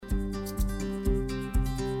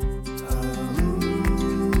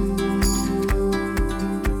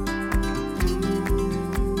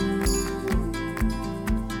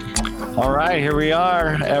All right, here we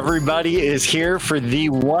are. Everybody is here for the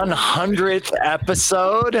 100th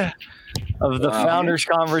episode of the Founders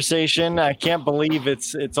Conversation. I can't believe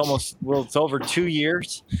it's over 2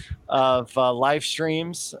 years of live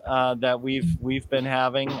streams that we've been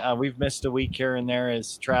having. We've missed a week here and there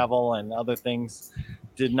as travel and other things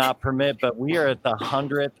did not permit, but we are at the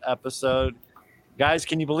 100th episode. Guys,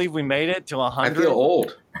 can you believe we made it to 100? I feel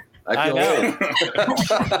old. I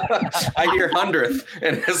hear 100th,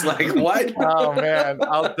 and it's like, what? Oh, man.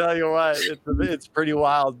 I'll tell you what, it's pretty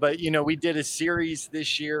wild. But, we did a series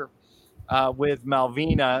this year with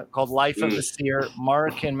Malvina called Life of a Seer.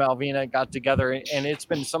 Mark and Malvina got together, and it's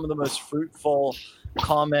been some of the most fruitful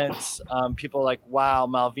comments. People are like, wow,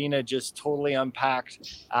 Malvina just totally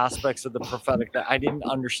unpacked aspects of the prophetic that I didn't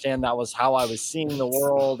understand. That was how I was seeing the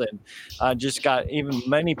world. And just got even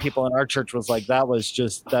many people in our church was like, that was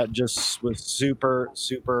super,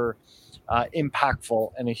 super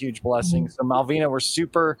impactful and a huge blessing. So Malvina, we're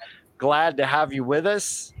super glad to have you with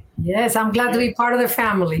us. Yes, I'm glad to be part of the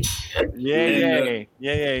family.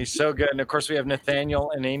 Yay. So good. And of course, we have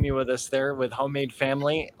Nathaniel and Amy with us there with Homemade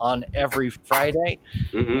Family on every Friday.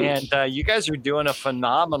 Mm-hmm. And you guys are doing a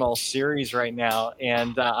phenomenal series right now.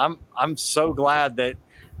 And I'm so glad that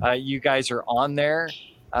you guys are on there.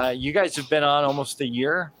 You guys have been on almost a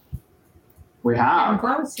year. We have. I'm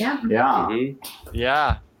close, yeah. Yeah. Mm-hmm.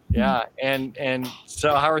 Yeah. And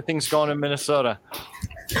so how are things going in Minnesota?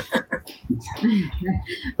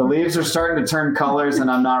 The leaves are starting to turn colors, and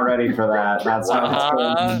I'm not ready for that. That's how it's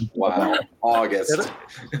going. Wow. August.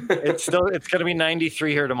 It's going to be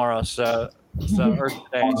 93 here tomorrow. So or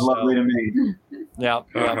today. Lovely to meet. Yeah.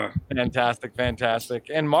 Fantastic.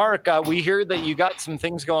 And Mark, we hear that you got some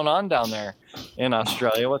things going on down there in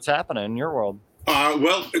Australia. What's happening in your world?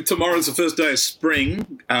 Well, tomorrow's the first day of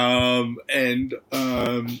spring, and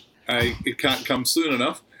it can't come soon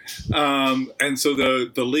enough. And so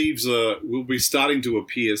the leaves will be starting to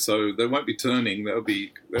appear, so they won't be turning. They'll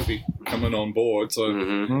be coming on board. So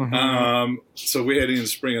so we're heading into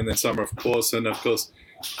spring and then summer, of course. And of course,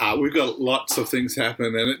 we've got lots of things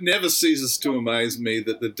happening, and it never ceases to amaze me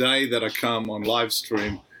that the day that I come on live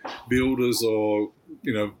stream, builders or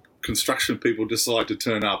construction people decide to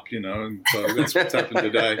turn up, and so that's what's happened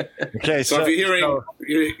today. Okay, so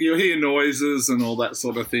if you'll hear noises and all that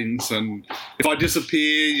sort of things, and if I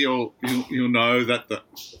disappear, you'll know that the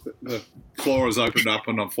floor has opened up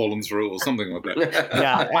and I've fallen through or something like that.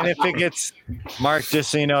 Yeah, and if it gets, Mark,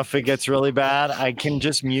 just so you know, if it gets really bad, I can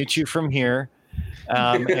just mute you from here,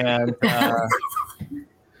 and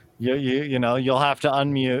you'll have to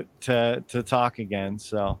unmute to talk again.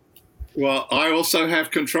 So. Well, I also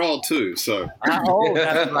have control too, so.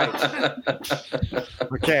 That's right.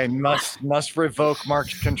 Okay, must revoke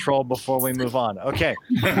Mark's control before we move on. Okay,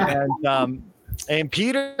 and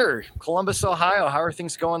Peter, Columbus, Ohio, how are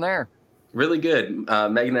things going there? Really good.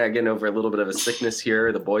 Megan and I are getting over a little bit of a sickness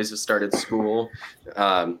here. The boys have started school.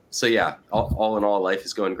 So yeah, all in all, life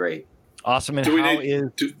is going great. Awesome. And how is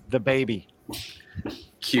the baby?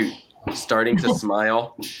 Cute. Starting to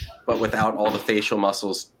smile, but without all the facial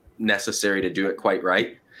muscles necessary to do it quite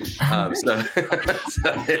right. So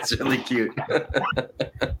it's really cute.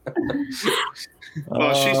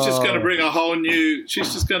 Well, she's just going to bring a whole new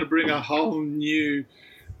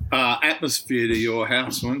atmosphere to your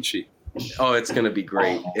house, won't she? Oh, it's going to be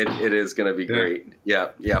great. It is going to be great.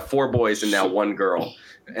 Yeah. 4 boys and now 1 girl.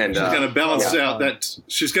 And she's going to balance out that.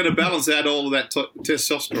 She's going to balance out all of that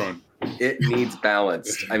testosterone. It needs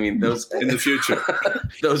balanced. I mean, those in the future,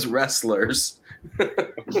 those wrestlers.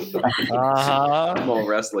 Small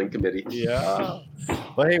wrestling committee. Yeah.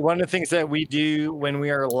 Well, hey, one of the things that we do when we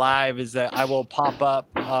are live is that I will pop up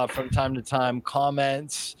from time to time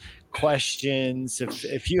comments, questions.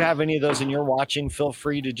 If you have any of those and you're watching, feel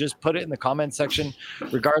free to just put it in the comment section.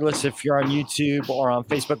 Regardless if you're on YouTube or on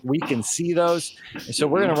Facebook, we can see those. And so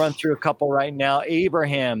we're going to run through a couple right now.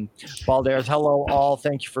 Abraham Balderas, hello all.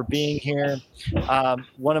 Thank you for being here.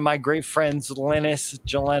 One of my great friends, Linus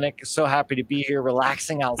Jelenik, so happy to be here,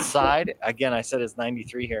 relaxing outside. Again, I said it's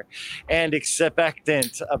 93 here. And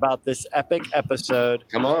expectant about this epic episode.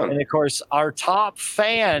 Come on. And of course, our top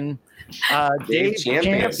fan, Dave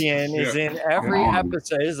Champion is in every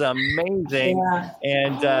episode. Is amazing.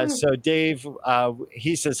 And so Dave,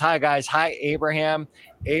 he says, hi guys. Hi, Abraham.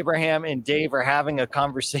 Abraham and Dave are having a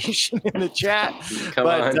conversation in the chat.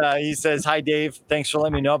 He says, hi, Dave. Thanks for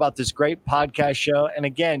letting me know about this great podcast show. And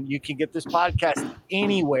again, you can get this podcast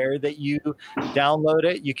anywhere that you download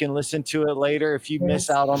it. You can listen to it later. If you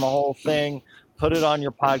miss out on the whole thing, put it on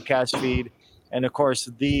your podcast feed. And of course,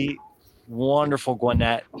 the wonderful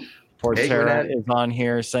Gwinnett Portera is on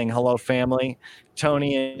here saying hello, family.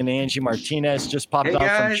 Tony and Angie Martinez just popped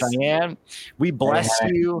on from Cheyenne. We bless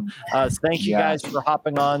you. Thank you guys for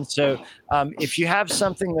hopping on. So if you have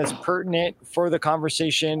something that's pertinent for the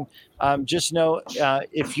conversation, just know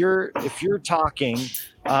if you're talking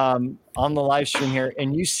on the live stream here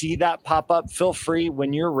and you see that pop up, feel free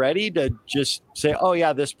when you're ready to just say, oh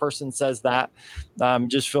yeah, this person says that.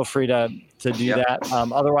 Just feel free to do that.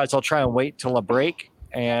 Otherwise I'll try and wait till a break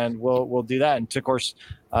and we'll do that. And of course,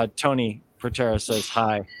 Tony Portera says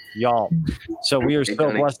hi, y'all. So we are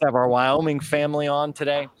so blessed to have our Wyoming family on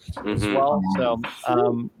today as well. So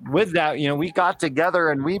with that, we got together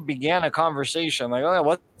and we began a conversation like, oh,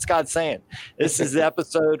 what's God saying? This is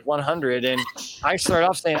episode 100. And I started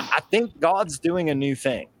off saying, I think God's doing a new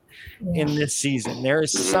thing in this season. There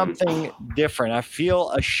is something different. I feel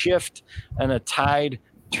a shift and a tide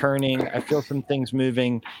turning. I feel some things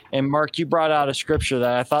moving. And Mark, you brought out a scripture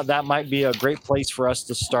that I thought that might be a great place for us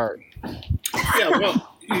to start. Yeah,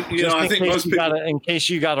 well, I think most people, in case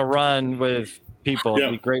you got to run with people, it'd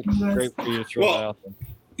be great for you to throw that out there.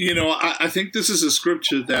 I think this is a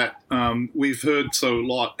scripture that we've heard so a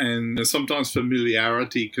lot, and sometimes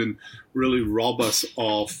familiarity can really rob us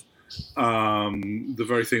of the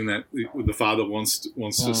very thing that the Father wants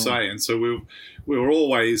to say. And so we're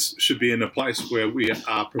always should be in a place where we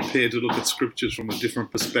are prepared to look at scriptures from a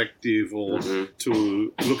different perspective or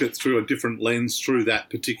to look at through a different lens through that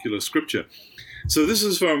particular scripture. So this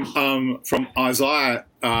is from Isaiah,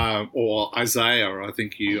 or Isaiah, I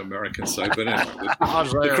think you Americans say, but anyway,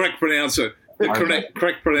 the correct pronouncer. The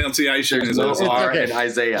correct pronunciation is R and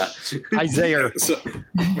Isaiah. Isaiah. So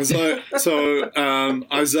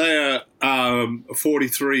Isaiah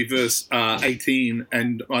 43 verse 18,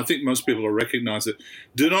 and I think most people will recognize it.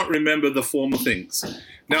 Do not remember the former things.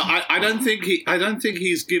 Now, I don't think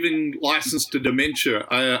he's giving license to dementia.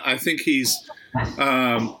 I think he's.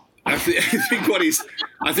 I think what he's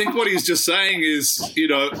just saying is,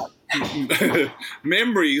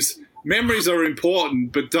 memories are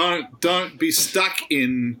important, but don't be stuck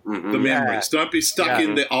in the memories. Don't be stuck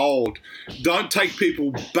in the old. Don't take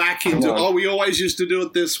people back into we always used to do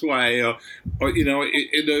it this way, or in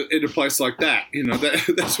a place like that.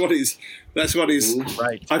 That's what he's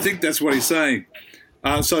right. I think that's what he's saying.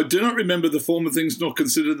 So do not remember the former things, nor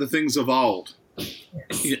consider the things of old.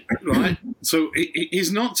 Yeah, right. So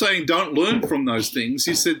he's not saying don't learn from those things.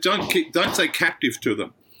 He said don't take captive to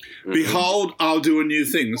them. Behold, I'll do a new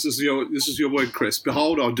thing. This is your word, Chris.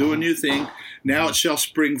 Behold, I'll do a new thing. Now it shall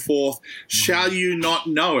spring forth. Shall you not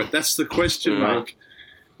know it? That's the question, Mark.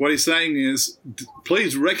 What he's saying is,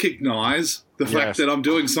 please recognize the fact that I'm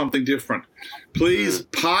doing something different. Please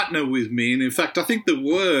partner with me. And in fact, I think the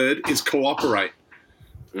word is cooperate.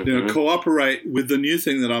 Cooperate with the new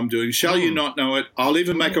thing that I'm doing. Shall you not know it? I'll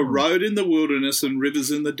even make a road in the wilderness and rivers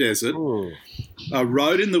in the desert. A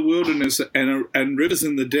road in the wilderness and rivers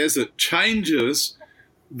in the desert changes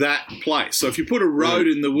that place. So if you put a road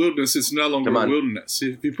in the wilderness, it's no longer a wilderness.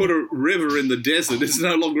 If you put a river in the desert, it's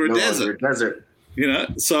no longer a desert.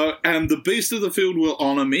 So, and the beasts of the field will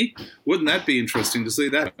honor me. Wouldn't that be interesting to see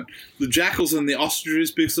that? The jackals and the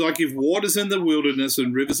ostriches, because I give waters in the wilderness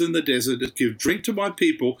and rivers in the desert, to give drink to my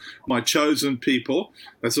people, my chosen people.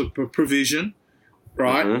 That's a provision,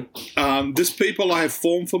 right? This people I have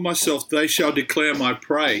formed for myself, they shall declare my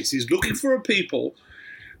praise. He's looking for a people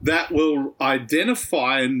that will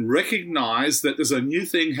identify and recognize that there's a new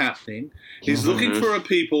thing happening. He's looking for a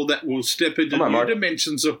people that will step into new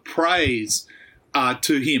dimensions of praise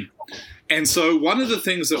to him. And so one of the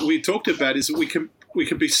things that we talked about is that we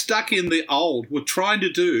can be stuck in the old. We're trying to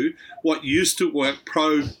do what used to work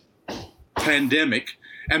pro-pandemic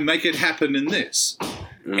and make it happen in this.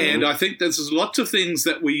 And I think there's lots of things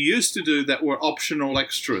that we used to do that were optional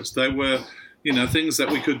extras. They were, things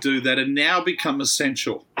that we could do that have now become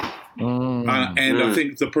essential. And I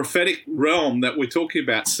think the prophetic realm that we're talking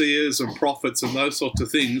about, seers and prophets and those sorts of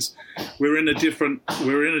things, we're in a different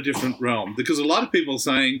realm, because a lot of people are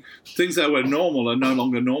saying things that were normal are no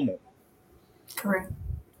longer normal. Correct.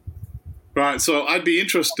 Right. So I'd be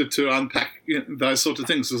interested to unpack those sorts of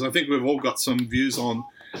things, because I think we've all got some views on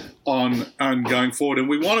going forward, and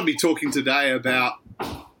we want to be talking today about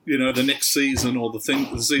the next season or the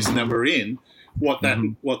season that we're in. What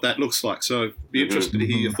that looks like. So be interested to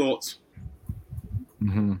hear your thoughts.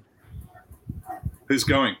 Who's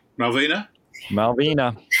going? Malvina?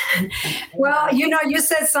 Well, you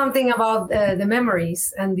said something about the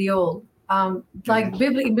memories and the old. Like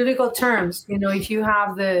biblical terms, if you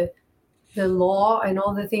have the law and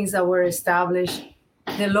all the things that were established,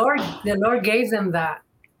 the Lord gave them that.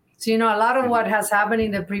 So, a lot of what has happened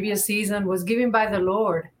in the previous season was given by the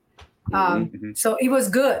Lord. So it was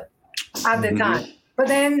good at the time. But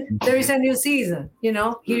then there is a new season,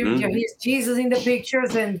 here's Jesus in the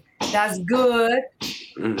pictures, and that's good.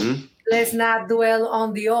 Let's not dwell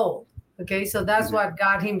on the old. Okay, so that's what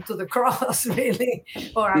got him to the cross, really,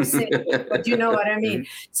 or our sin. But you know what I mean.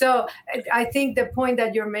 So I think the point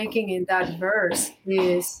that you're making in that verse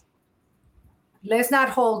is, let's not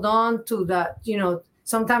hold on to that.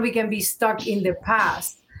 Sometimes we can be stuck in the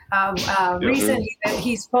past. Recently,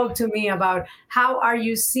 he spoke to me about how are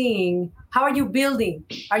you building?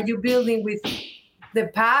 Are you building with the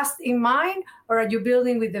past in mind, or are you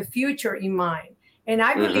building with the future in mind? And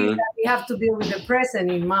I believe that we have to build with the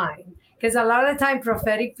present in mind. Because a lot of the time,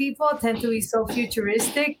 prophetic people tend to be so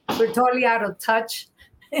futuristic. We're totally out of touch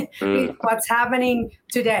with what's happening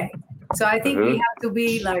today. So I think we have to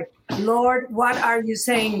be like, Lord, what are you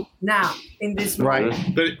saying now in this moment?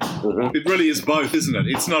 Right. But it really is both, isn't it?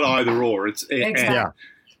 It's not either or. It's exactly. and.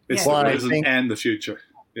 It's the present and the future.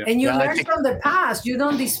 Yeah. And you learn from the past. You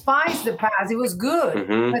don't despise the past. It was good.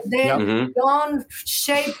 But then don't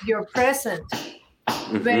shape your present.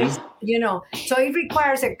 So it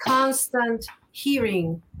requires a constant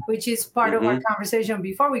hearing, which is part of our conversation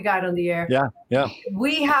before we got on the air.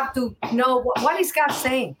 We have to know what is God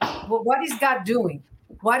saying? What is God doing?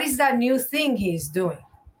 What is that new thing he's doing?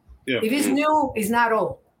 If it's new, it's not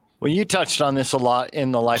old. Well, you touched on this a lot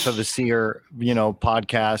in the Life of a Seer,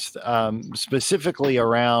 podcast, specifically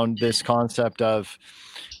around this concept of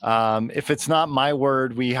if it's not my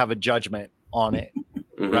word, we have a judgment on it.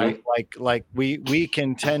 Right. Like we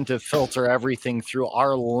can tend to filter everything through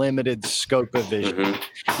our limited scope of vision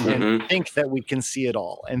and think that we can see it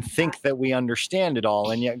all and think that we understand it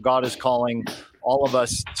all. And yet God is calling all of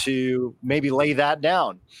us to maybe lay that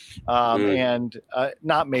down. And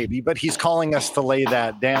not maybe, but he's calling us to lay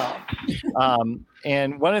that down.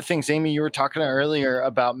 And one of the things, Amy, you were talking earlier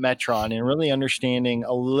about Metron and really understanding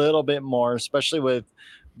a little bit more, especially with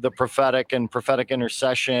the prophetic and prophetic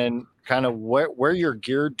intercession, kind of where you're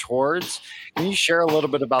geared towards. Can you share a little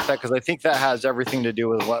bit about that? Because I think that has everything to do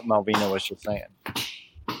with what Malvina was just saying.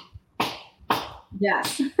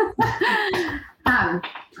 Yes.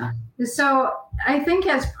 So I think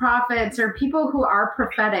as prophets or people who are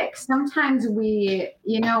prophetic, sometimes we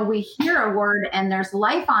hear a word and there's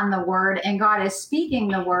life on the word and God is speaking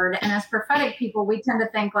the word. And as prophetic people, we tend to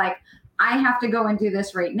think like, I have to go and do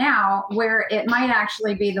this right now, where it might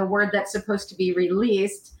actually be the word that's supposed to be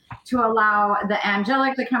released to allow the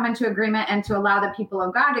angelic to come into agreement and to allow the people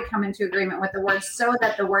of God to come into agreement with the word so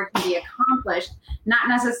that the word can be accomplished, not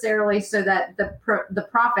necessarily so that the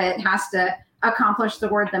prophet has to accomplish the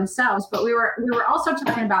word themselves. But we were also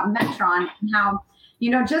talking about Metron and how,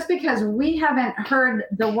 just because we haven't heard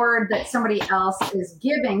the word that somebody else is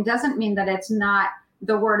giving doesn't mean that it's not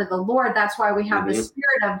the word of the Lord. That's why we have the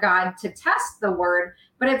Spirit of God to test the word.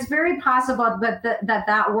 But it's very possible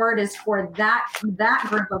that word is for that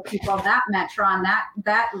group of people, that Metron,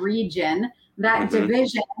 that region, that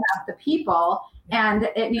division of the people, and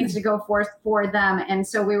it needs to go forth for them. And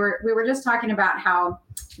so we were just talking about how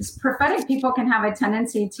prophetic people can have a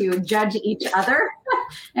tendency to judge each other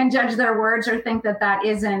and judge their words or think that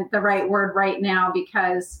isn't the right word right now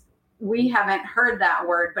because we haven't heard that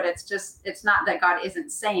word. But it's not that God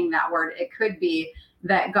isn't saying that word. It could be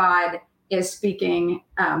that God is speaking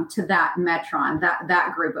to that Metron,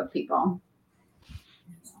 that group of people.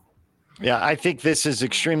 Yeah, I think this is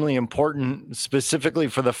extremely important, specifically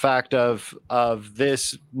for the fact of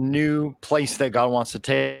this new place that God wants to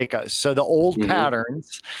take us. So the old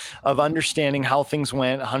patterns of understanding how things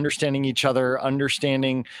went, understanding each other,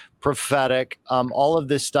 understanding prophetic, all of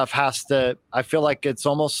this stuff has to, I feel like it's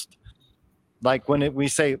almost like when we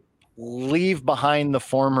say leave behind the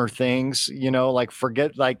former things, like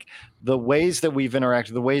forget like the ways that we've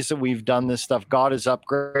interacted, the ways that we've done this stuff. God is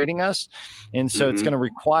upgrading us. And so it's going to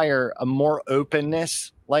require a more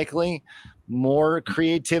openness, likely more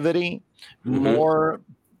creativity, more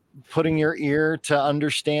putting your ear to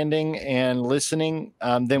understanding and listening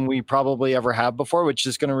than we probably ever have before, which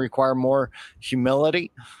is going to require more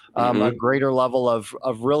humility, a greater level of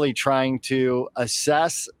really trying to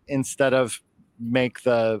assess instead of make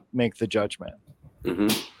the judgment.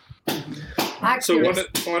 So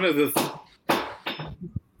one of the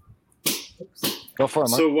go for it,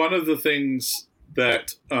 Mark. So one of the things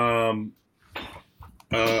that well,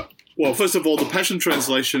 first of all, the Passion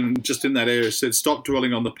Translation just in that area said, stop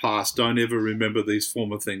dwelling on the past. Don't ever remember these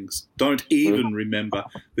former things. Don't even remember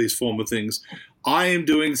these former things. I am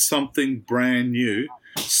doing something brand new,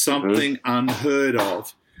 something unheard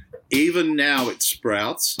of. Even now it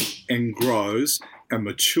sprouts and grows and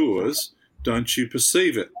matures. Don't you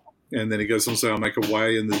perceive it? And then he goes on to say, I'll make a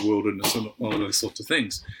way in the wilderness and all of those sorts of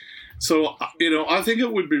things. So, I think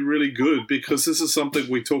it would be really good, because this is something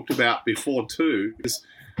we talked about before too, is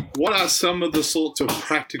what are some of the sorts of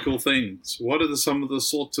practical things? What are some of the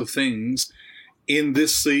sorts of things in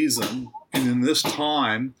this season and in this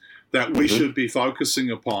time that we should be focusing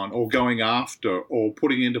upon or going after or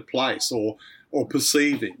putting into place or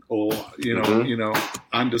perceiving or,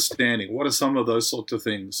 understanding? What are some of those sorts of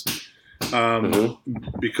things?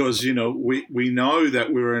 Because, we know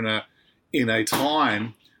that we're in a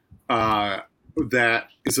time that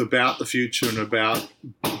is about the future and about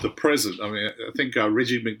the present. I mean, I think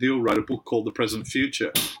Reggie McNeil wrote a book called The Present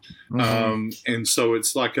Future. And so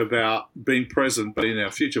it's like about being present, but in our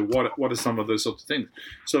future. What are some of those sorts of things?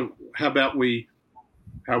 So how about we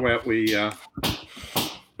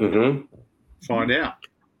find out?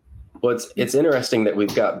 Well, it's interesting that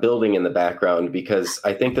we've got building in the background, because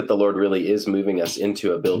I think that the Lord really is moving us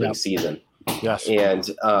into a building season. Yes. And,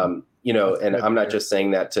 and I'm not just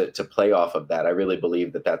saying that to play off of that. I really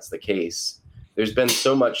believe that that's the case. There's been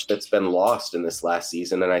so much that's been lost in this last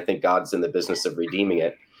season, and I think God's in the business of redeeming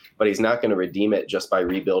it, but he's not going to redeem it just by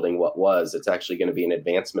rebuilding what was. It's actually going to be an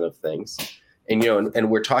advancement of things. And, and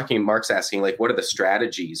we're talking, Mark's asking, like, what are the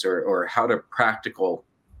strategies or how to practical,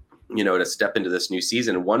 to step into this new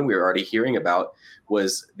season. One we were already hearing about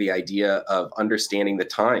was the idea of understanding the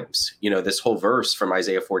times. This whole verse from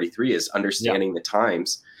Isaiah 43 is understanding the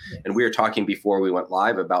times. And we were talking before we went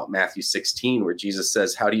live about Matthew 16, where Jesus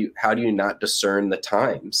says, how do you not discern the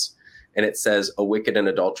times? And it says, a wicked and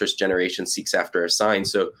adulterous generation seeks after a sign.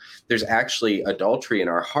 So there's actually adultery in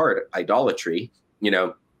our heart, idolatry,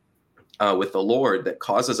 with the Lord, that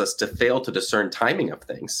causes us to fail to discern timing of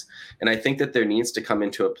things. And I think that there needs to come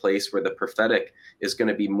into a place where the prophetic is going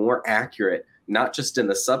to be more accurate, not just in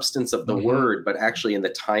the substance of the word, but actually in the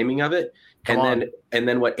timing of it. And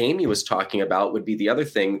then what Amy was talking about would be the other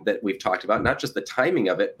thing that we've talked about, not just the timing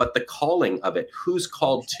of it, but the calling of it. Who's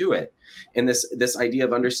called to it? And this idea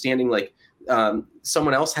of understanding, like,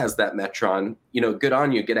 someone else has that metron, good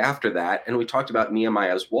on you, get after that. And we talked about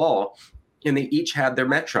Nehemiah's wall, and they each had their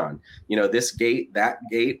metron, this gate, that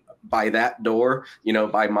gate, by that door,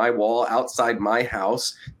 by my wall, outside my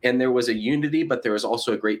house. And there was a unity, but there was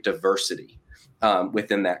also a great diversity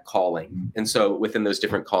within that calling. And so within those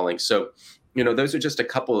different callings. So, those are just a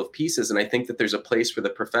couple of pieces. And I think that there's a place where the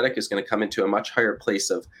prophetic is going to come into a much higher place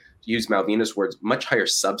of, to use Malvina's words, much higher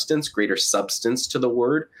substance, greater substance to the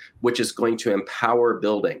word, which is going to empower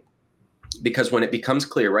building. Because when it becomes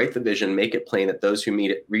clear, write the vision, make it plain, that those who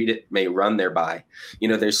read it may run thereby.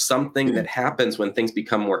 There's something that happens when things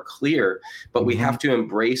become more clear, but we have to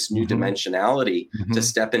embrace new dimensionality to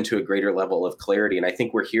step into a greater level of clarity. And I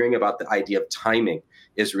think we're hearing about the idea of timing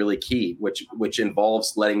is really key, which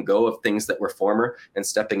involves letting go of things that were former and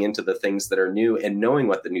stepping into the things that are new and knowing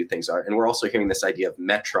what the new things are. And we're also hearing this idea of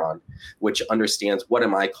metron, which understands, what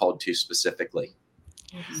am I called to specifically?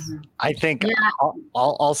 I think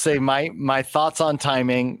I'll say my thoughts on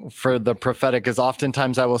timing for the prophetic is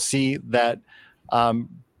oftentimes I will see that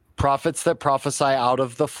prophets that prophesy out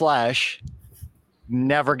of the flesh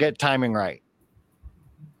never get timing right.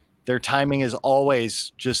 Their timing is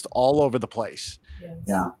always just all over the place.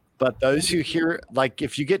 Yeah. But those who hear, like,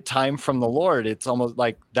 if you get time from the Lord, it's almost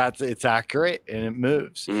like it's accurate and it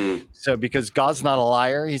moves. So because God's not a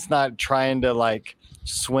liar, he's not trying to like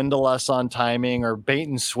swindle us on timing or bait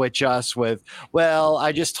and switch us with, well,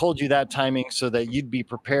 I just told you that timing so that you'd be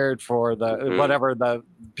prepared for the whatever the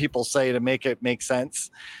people say to make it make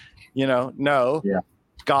sense. No. Yeah.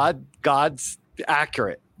 God's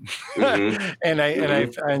accurate.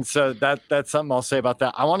 And so that's something I'll say about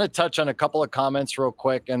that. I want to touch on a couple of comments real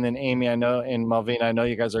quick, and then Amy, I know, and Malvina, I know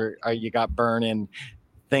you guys you got burning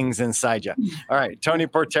things inside you. All right. Tony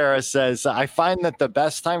Portera says, I find that the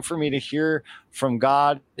best time for me to hear from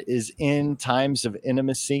God is in times of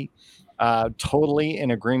intimacy. Totally in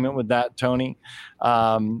agreement with that, Tony.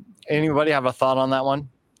 Anybody have a thought on that one?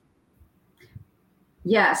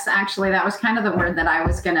 Yes, actually, that was kind of the word that I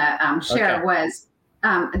was going to share. Was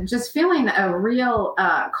just feeling a real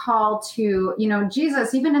call to,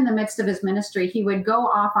 Jesus, even in the midst of his ministry, he would go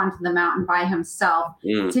off onto the mountain by himself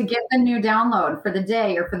to get the new download for the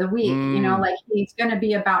day or for the week, like he's going to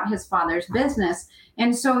be about his Father's business.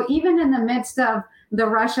 And so even in the midst of the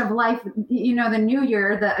rush of life, the new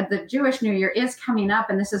year, the Jewish New Year is coming up.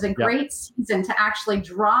 And this is a great season to actually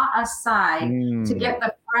draw aside, to get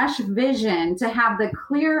the fresh vision, to have the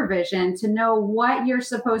clear vision, to know what you're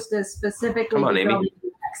supposed to specifically be building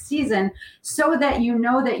next season, so that you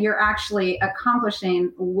know that you're actually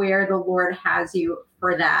accomplishing where the Lord has you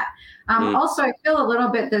for that. Also, I feel a little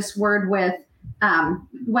bit this word with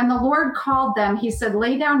when the Lord called them, he said,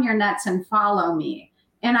 lay down your nets and follow me,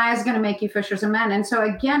 and I was going to make you fishers of men. And so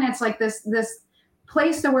again, it's like this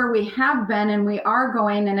place to where we have been and we are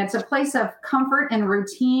going, and it's a place of comfort and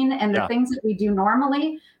routine and the things that we do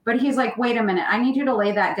normally. But he's like, wait a minute, I need you to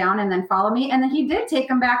lay that down and then follow me. And then he did take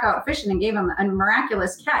him back out fishing and gave him a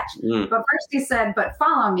miraculous catch. But first he said, but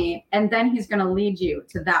follow me. And then he's going to lead you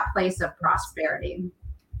to that place of prosperity,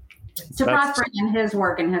 to prosper in his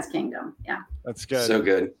work and his kingdom. Yeah. That's good. So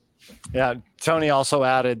good. Yeah. Tony also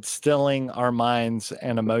added stilling our minds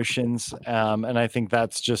and emotions. And I think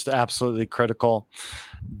that's just absolutely critical.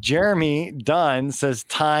 Jeremy Dunn says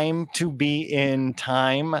time to be in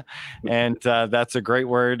time. And that's a great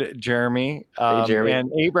word, Jeremy. Hey, Jeremy.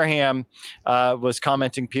 And Abraham was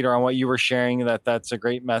commenting, Peter, on what you were sharing, that's a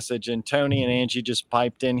great message. And Tony and Angie just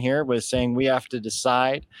piped in here was saying we have to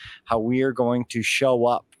decide how we are going to show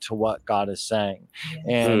up to what God is saying.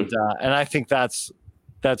 And I think that's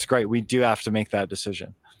great. We do have to make that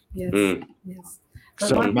decision. Yes. Yes. But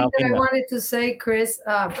So one thing that I Malvina. wanted to say, Chris,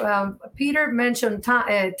 Peter mentioned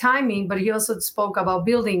timing, but he also spoke about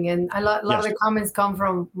building. And a lot of the comments come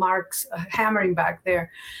from Mark's hammering back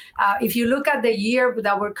there. If you look at the year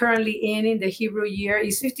that we're currently in the Hebrew year,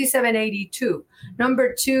 is 5782.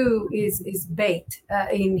 Number 2 is bait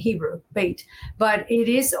in Hebrew, bait. But it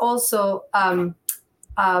is also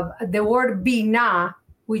the word binah,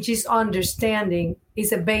 which is understanding,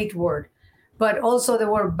 is a bait word. But also the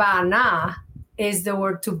word bana is the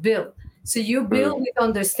word to build. So you build with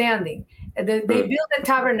understanding. They built the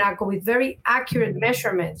tabernacle with very accurate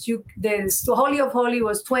measurements. The Holy of Holies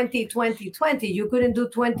was 20, 20, 20. You couldn't do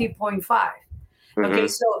 20.5. Okay,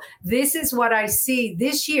 so this is what I see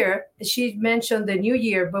this year. She mentioned the new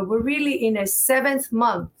year, but we're really in a 7th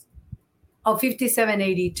month of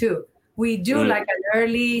 5782. We do like an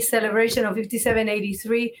early celebration of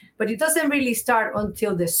 5783, but it doesn't really start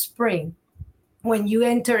until the spring, when you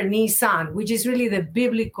enter Nisan, which is really the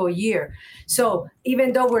biblical year. So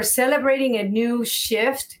even though we're celebrating a new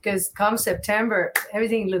shift, because come September,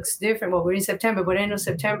 everything looks different. Well, we're in September, but end of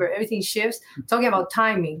September, everything shifts. Talking about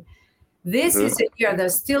timing. This is a year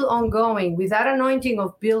that's still ongoing with that anointing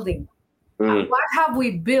of building. What have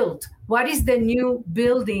we built? What is the new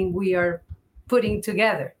building we are putting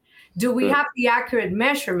together? Do we have the accurate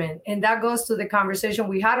measurement? And that goes to the conversation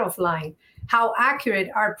we had offline. How accurate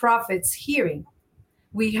are prophets hearing?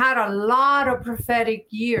 We had a lot of prophetic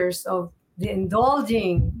years of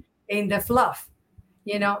indulging in the fluff.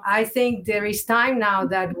 I think there is time now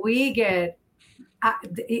that we get,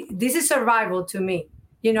 this is survival to me.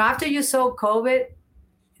 After you saw COVID,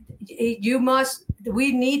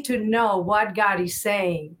 we need to know what God is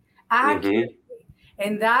saying accurately.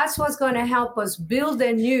 And that's what's going to help us build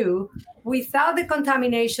a new without the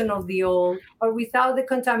contamination of the old or without the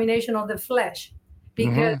contamination of the flesh.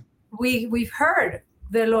 Because we've heard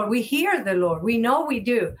the Lord, we hear the Lord, we know we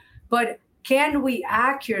do, but can we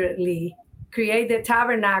accurately create the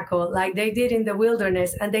tabernacle like they did in the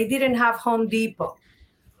wilderness? And they didn't have Home Depot.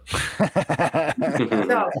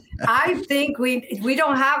 So I think we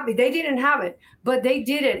don't have it. They didn't have it, but they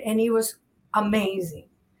did it, and it was amazing.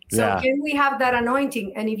 So can we have that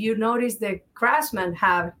anointing? And if you notice, the craftsmen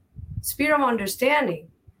have spirit of understanding,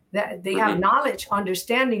 that they have knowledge,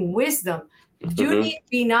 understanding, wisdom. You need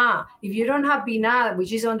binah. If you don't have binah,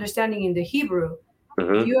 which is understanding in the Hebrew,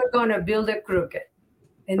 you are going to build it crooked.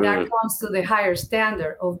 And that comes to the higher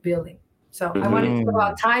standard of building. So I wanted to talk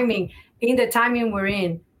about timing. In the timing we're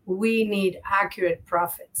in, we need accurate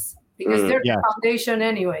prophets because they're the foundation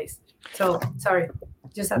anyways. So, sorry.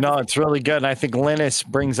 No, it's really good. And I think Linus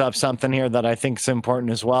brings up something here that I think is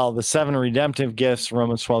important as well. The 7 redemptive gifts,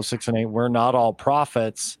 Romans 12, 6 and 8, we're not all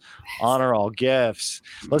prophets, honor all gifts.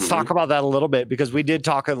 Let's talk about that a little bit, because we did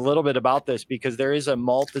talk a little bit about this, because there is a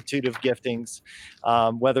multitude of giftings,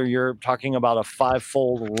 whether you're talking about a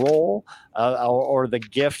 5-fold role or the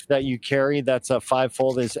gift that you carry, that's a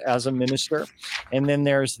 5-fold as a minister. And then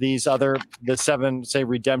there's the 7, say,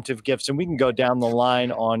 redemptive gifts, and we can go down the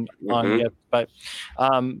line on gifts, but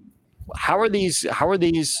how are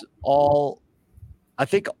these all? I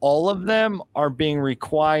think all of them are being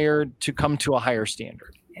required to come to a higher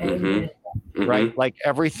standard, right? Like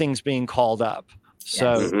everything's being called up.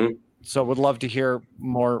 So, so would love to hear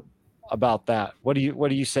more about that. What do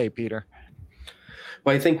you say, Peter?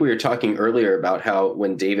 Well, I think we were talking earlier about how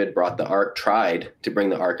when David brought the ark, tried to bring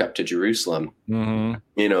the ark up to Jerusalem, and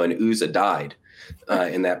Uzzah died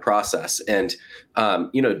in that process. And,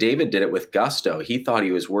 David did it with gusto. He thought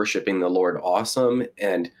he was worshiping the Lord awesome.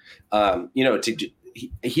 And,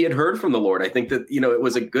 he had heard from the Lord. I think that, it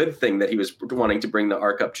was a good thing that he was wanting to bring the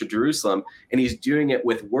ark up to Jerusalem, and he's doing it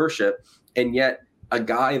with worship. And yet a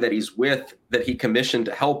guy that he's with, that he commissioned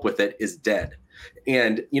to help with it, is dead.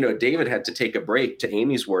 And, David had to take a break, to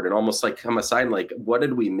Amy's word, and almost like come aside and like, what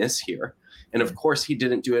did we miss here? And of course, he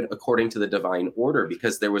didn't do it according to the divine order,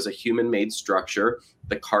 because there was a human-made structure,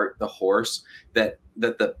 the cart, the horse, that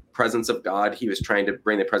the presence of God, he was trying to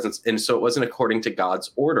bring the presence. And so it wasn't according to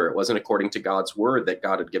God's order. It wasn't according to God's word that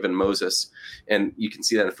God had given Moses. And you can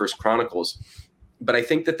see that in First Chronicles. But I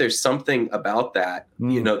think that there's something about that,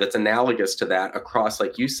 that's analogous to that across,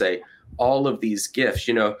 like you say, all of these gifts,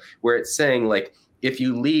 where it's saying, like, if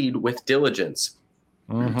you lead with diligence.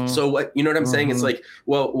 So what, you know what I'm saying? It's like,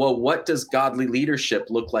 well, what does godly leadership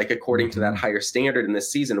look like according to that higher standard in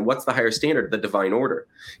this season? What's the higher standard? The divine order,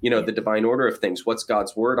 the divine order of things. What's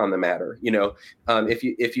God's word on the matter? If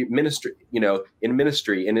you ministry, in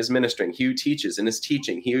ministry, in his ministering, he who teaches in his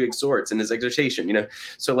teaching, he who exhorts in his exhortation,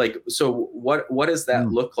 so what does that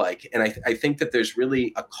look like? And I think that there's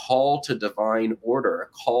really a call to divine order, a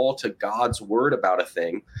call to God's word about a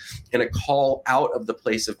thing, and a call out of the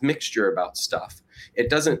place of mixture about stuff. It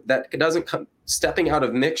doesn't come, stepping out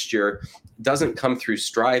of mixture doesn't come through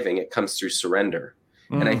striving. It comes through surrender.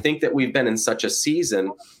 And I think that we've been in such a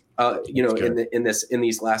season, in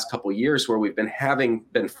these last couple of years, where we've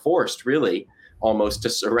been forced really almost to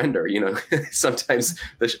surrender. Sometimes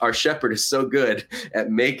our shepherd is so good at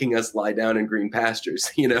making us lie down in green pastures,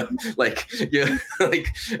 okay,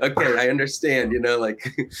 I understand,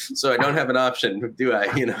 so I don't have an option, do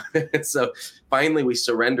I, So finally we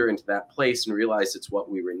surrender into that place and realize it's what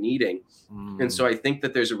we were needing. And so I think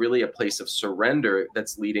that there's really a place of surrender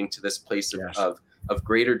that's leading to this place of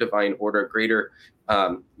greater divine order, greater,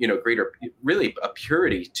 really a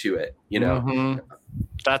purity to it,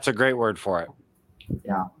 That's a great word for it.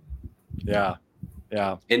 Yeah.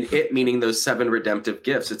 And it meaning those 7 redemptive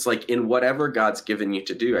gifts. It's like, in whatever God's given you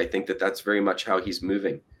to do, I think that that's very much how he's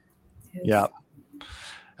moving. Yeah.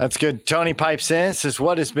 That's good. Tony pipes in, says,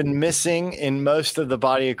 what has been missing in most of the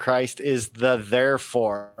body of Christ is the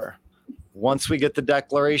therefore. Once we get the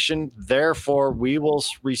declaration, therefore we will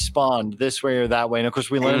respond this way or that way. And of course,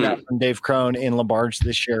 we learned that from Dave Crone in LaBarge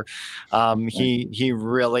this year. He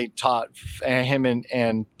really taught, him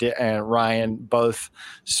and Ryan both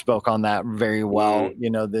spoke on that very well.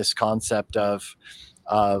 This concept of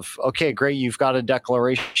okay, great, you've got a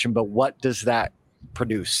declaration, but what does that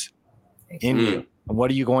produce in you? And what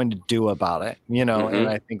are you going to do about it? And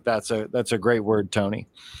I think that's a great word, Tony.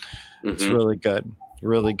 It's really good.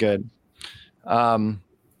 Really good.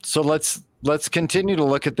 So let's continue to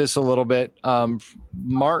look at this a little bit.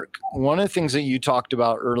 Mark, one of the things that you talked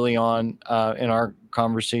about early on in our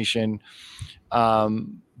conversation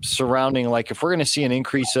surrounding, like, if we're going to see an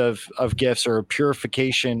increase of gifts or a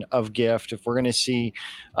purification of gift, if we're going to see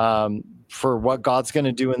for what God's going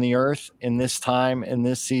to do in the earth in this time, in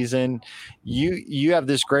this season, you have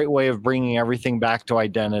this great way of bringing everything back to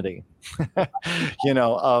identity,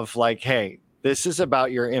 of like, hey, this is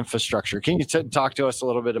about your infrastructure. Can you talk to us a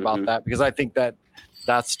little bit about that? Because I think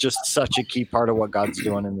that's just such a key part of what God's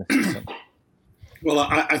doing in this season. Well,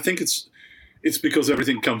 I think it's because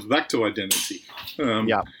everything comes back to identity.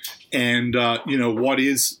 And what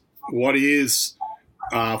is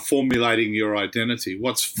formulating your identity?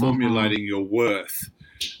 What's formulating your worth?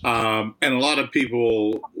 And a lot of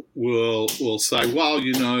people will say, well,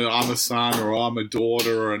 I'm a son or I'm a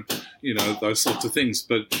daughter, and those sorts of things.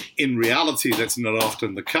 But in reality, that's not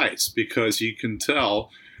often the case, because you can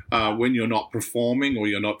tell when you're not performing, or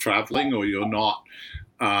you're not traveling, or you're not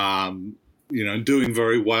doing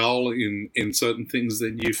very well in certain things,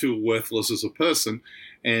 then you feel worthless as a person.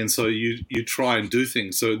 And so you try and do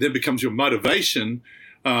things. So then becomes your motivation,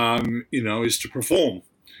 is to perform.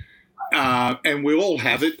 And we all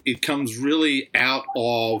have it. It comes really out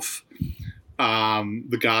of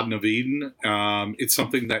the Garden of Eden. It's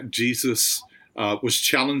something that Jesus was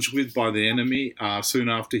challenged with by the enemy soon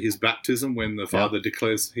after his baptism, when the Father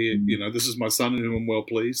declares, "Here, this is my Son in whom I'm well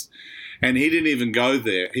pleased." And he didn't even go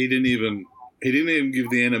there. He didn't even give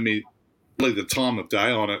the enemy really the time of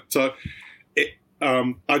day on it. So,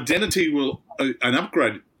 identity will an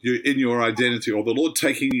upgrade in your identity, or the Lord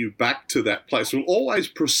taking you back to that place, will always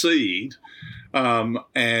precede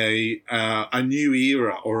a new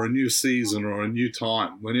era or a new season or a new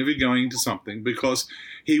time whenever you're going into something, because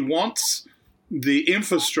he wants the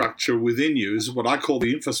infrastructure within you, is what I call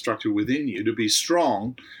the infrastructure within you, to be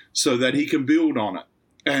strong so that he can build on it.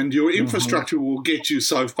 And your infrastructure will get you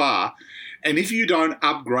so far. And if you don't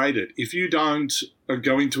upgrade it, if you don't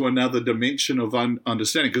going to another dimension of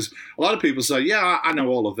understanding. Because a lot of people say, yeah, I know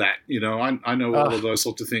all of that. You know, I know all of those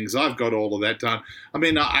sorts of things. I've got all of that done. I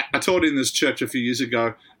mean, I taught in this church a few years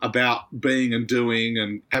ago about being and doing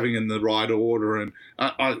and having in the right order. And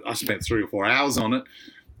I spent 3 or 4 hours on it.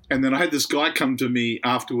 And then I had this guy come to me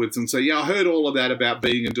afterwards and say, yeah, I heard all of that about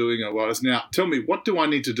being and doing it. Well, now tell me, what do I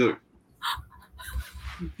need to do?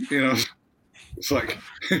 You know, it's like,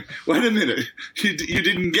 wait a minute, you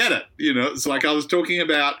didn't get it. You know, it's like I was talking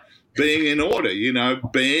about being in order, you know,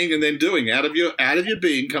 being and then doing. Out of your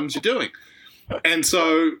being comes your doing. And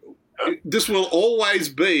so this will always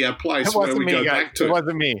be a place where we go back to. It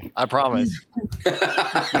wasn't me, I promise. No.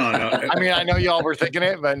 I mean, I know y'all were thinking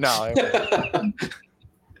it, but no.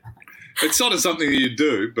 It's sort of something that you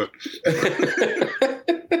do, but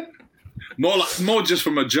more just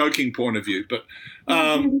from a joking point of view. But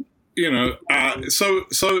you know, so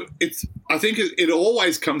it's. I think it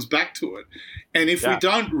always comes back to it, and if we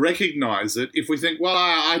don't recognize it, if we think, well,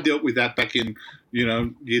 I dealt with that back in, you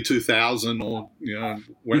know, year 2000 or, you know,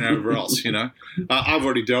 whenever else, you know, I've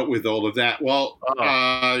already dealt with all of that. Well,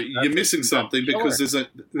 you're missing something, because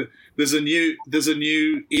there's a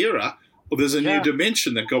new era. Or there's a new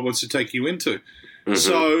dimension that God wants to take you into. Mm-hmm.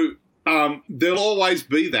 So there'll always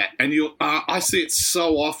be that. And I see it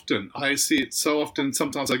so often.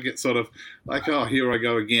 Sometimes I get sort of like, oh, here I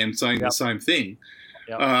go again saying the same thing.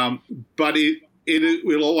 Yep. But it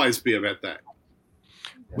will always be about that.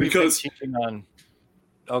 Because teaching on.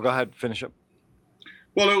 Oh, go ahead. Finish up.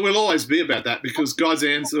 Well, it will always be about that, because God's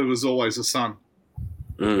answer was always a son.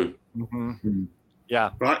 Mm. Mm-hmm.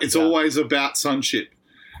 Yeah. Right? It's always about sonship.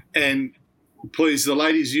 And please, the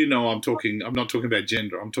ladies, you know, I'm not talking about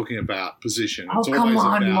gender. I'm talking about position. Oh, come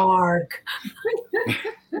on, Mark.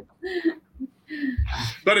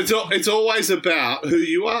 But it's always about who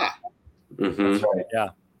you are. Mm-hmm. That's right. Yeah.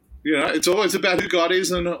 You know, it's always about who God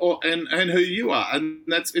is and who you are, and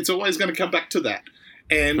it's always going to come back to that.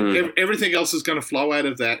 And everything else is going to flow out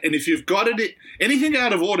of that. And if you've got it, anything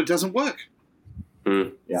out of order doesn't work.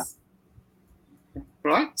 Mm. Yeah.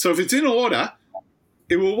 Right. So if it's in order,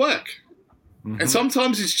 it will work. Mm-hmm. And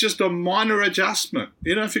sometimes it's just a minor adjustment.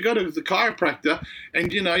 You know, if you go to the chiropractor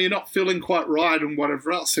and, you know, you're not feeling quite right and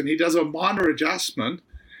whatever else, and he does a minor adjustment,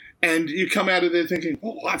 and you come out of there thinking,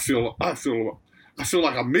 oh, I feel like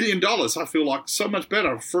 $1 million. I feel like so much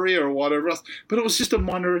better, freer or whatever else. But it was just a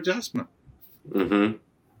minor adjustment. Mm-hmm.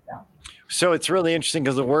 So it's really interesting,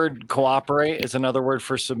 because the word cooperate is another word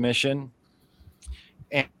for submission.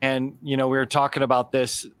 And, you know, we were talking about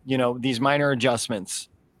this, you know, these minor adjustments,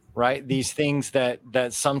 right? These things that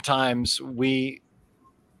sometimes we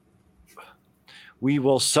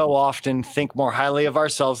will so often think more highly of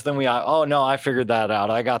ourselves than we are. Oh no, I figured that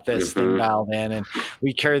out. I got this thing dialed in. And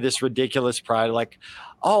we carry this ridiculous pride, like,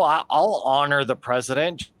 oh, I'll honor the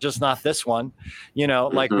president, just not this one. You know,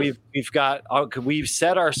 like we've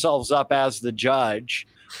set ourselves up as the judge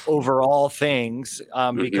over all things,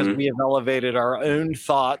 because we have elevated our own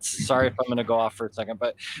thoughts. Sorry if I'm going to go off for a second,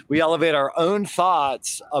 but we elevate our own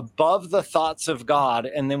thoughts above the thoughts of God,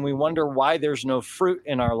 and then we wonder why there's no fruit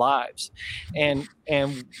in our lives. And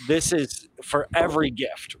this is for every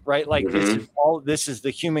gift, right? Like this is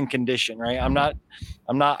the human condition, right? I'm not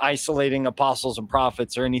isolating apostles and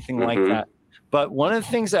prophets or anything like that. But one of the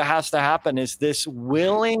things that has to happen is this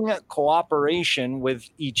willing cooperation with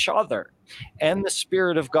each other and the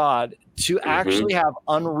Spirit of God to actually have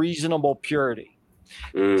unreasonable purity,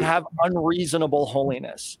 to have unreasonable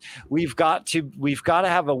holiness. We've got to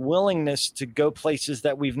have a willingness to go places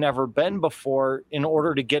that we've never been before in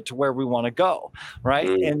order to get to where we want to go, right?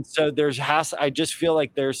 And so I just feel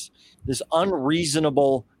like there's this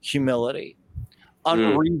unreasonable humility,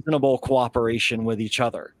 unreasonable cooperation with each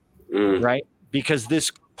other, right? Because this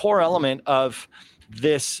core element of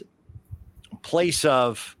this place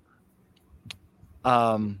of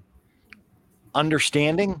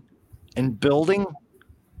understanding and building,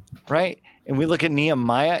 right? And we look at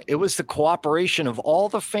Nehemiah, it was the cooperation of all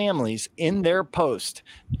the families in their post,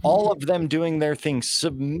 all of them doing their thing,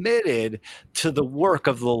 submitted to the work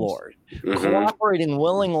of the Lord, cooperating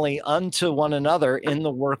willingly unto one another in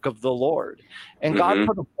the work of the Lord. And God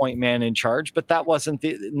put a point man in charge, but that wasn't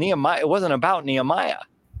Nehemiah. It wasn't about Nehemiah.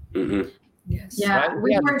 Yes. Yeah. Right?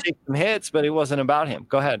 We had to take some hits, but it wasn't about him.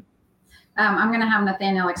 Go ahead. I'm going to have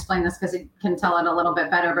Nathaniel explain this because he can tell it a little bit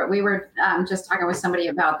better. But we were just talking with somebody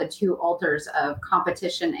about the two altars of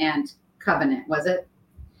competition and covenant. Was it?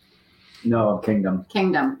 No, kingdom.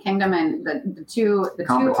 Kingdom, and the two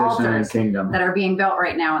altars and kingdom that are being built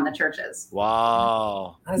right now in the churches.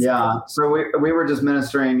 Wow. Yeah. So we were just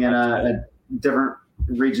ministering in a different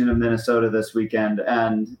region of Minnesota this weekend,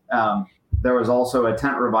 and there was also a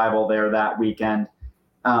tent revival there that weekend.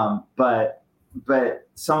 But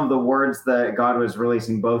some of the words that God was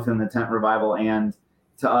releasing both in the tent revival and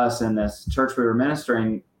to us in this church we were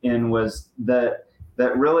ministering in was that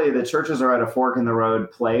really the churches are at a fork in the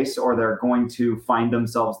road place, or they're going to find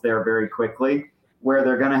themselves there very quickly, where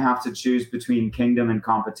they're going to have to choose between kingdom and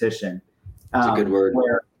competition. That's a good word.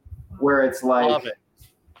 Where it's like,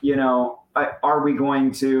 are we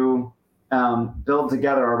going to build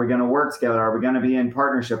together? Are we going to work together? Are we going to be in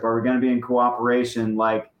partnership? Are we going to be in cooperation?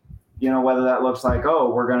 Like, whether that looks like,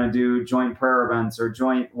 we're going to do joint prayer events or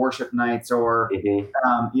joint worship nights, or,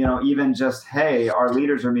 even just, hey, our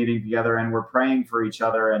leaders are meeting together and we're praying for each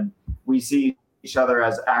other and we see each other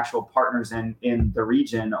as actual partners in the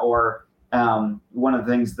region. Or one of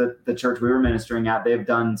the things that the church we were ministering at, they've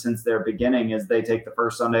done since their beginning is they take the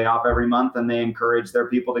first Sunday off every month and they encourage their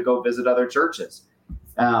people to go visit other churches,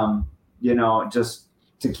 just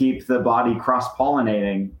to keep the body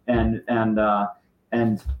cross-pollinating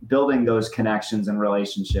and building those connections and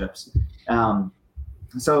relationships.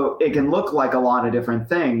 So it can look like a lot of different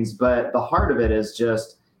things, but the heart of it is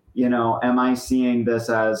just, am I seeing this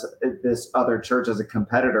as this other church as a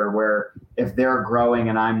competitor, where if they're growing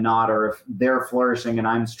and I'm not, or if they're flourishing and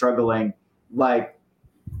I'm struggling, like,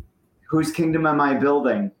 whose kingdom am I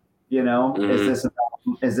building? Is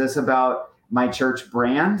this about my church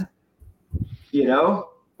brand,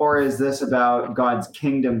 or is this about God's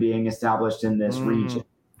kingdom being established in this region?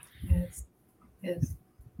 Yes.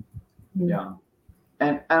 Yeah.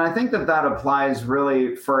 And I think that applies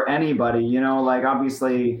really for anybody, like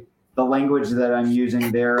obviously the language that I'm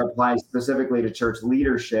using there applies specifically to church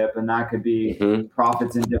leadership. And that could be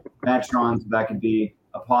prophets in different metrons, that could be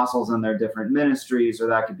apostles in their different ministries, or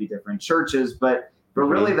that could be different churches. But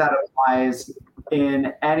really that applies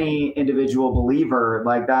in any individual believer.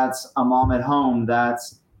 Like, that's a mom at home.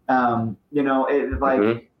 That's, hey, I'm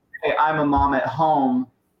a mom at home,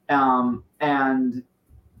 and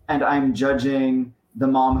I'm judging the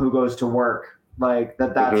mom who goes to work, like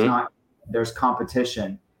that's not, there's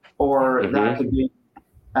competition. Or that could be,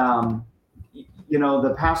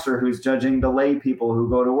 the pastor who's judging the lay people who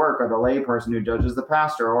go to work, or the lay person who judges the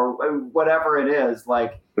pastor, or whatever it is.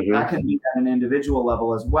 Like, that can be at an individual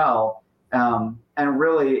level as well. And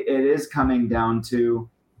really it is coming down to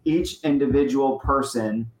each individual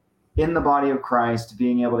person in the body of Christ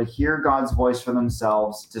being able to hear God's voice for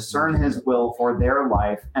themselves, discern his will for their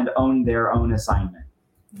life, and own their own assignment.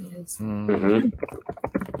 Yes.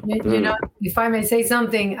 If I may say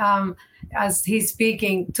something, as he's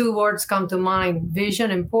speaking, two words come to mind: vision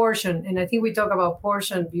and portion. And I think we talked about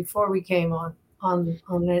portion before we came on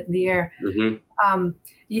the air.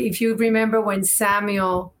 If you remember when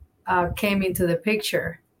Samuel came into the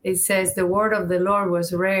picture, it says the word of the Lord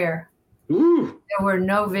was rare. There were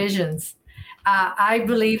no visions. I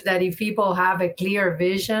believe that if people have a clear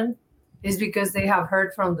vision, it's because they have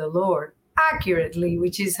heard from the Lord accurately,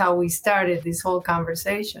 which is how we started this whole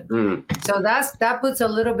conversation. So that puts a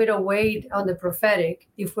little bit of weight on the prophetic.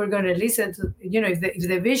 If we're going to listen to, if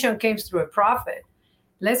the vision came through a prophet,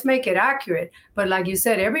 let's make it accurate. But like you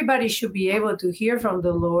said, everybody should be able to hear from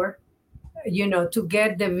the Lord, to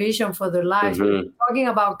get the vision for their lives. We're talking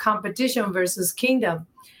about competition versus kingdom.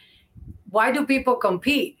 Why do people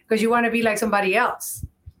compete? Because you want to be like somebody else.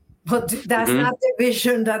 But that's not the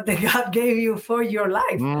vision that God gave you for your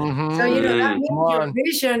life. So, that means your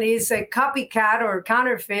vision is a copycat or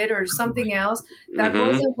counterfeit or something else that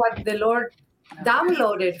wasn't what the Lord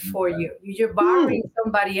downloaded for you. You're borrowing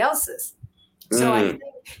somebody else's. So I think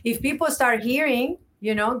if people start hearing,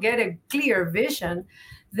 get a clear vision,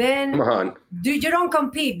 then you don't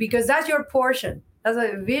compete, because that's your portion. That's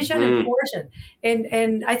a vision and portion.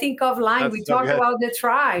 And I think offline, we talk about the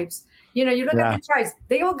tribes. You look at the tribes,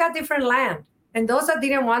 they all got different land. And those that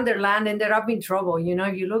didn't want their land ended up in trouble.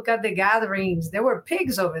 If you look at the gatherings, there were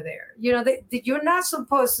pigs over there. You're not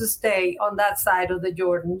supposed to stay on that side of the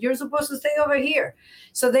Jordan. You're supposed to stay over here.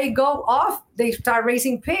 So they go off, they start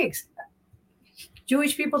raising pigs.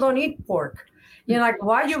 Jewish people don't eat pork. Like,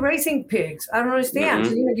 why are you raising pigs? I don't understand.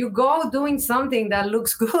 So, you go doing something that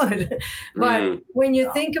looks good. But when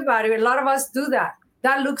you think about it, a lot of us do that.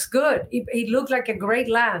 That looks good. It looked like a great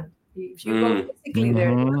land. If you go physically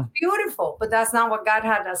there, it's beautiful. But that's not what God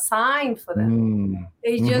had assigned for them.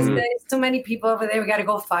 It's just there's too many people over there. We got to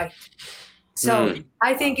go fight. So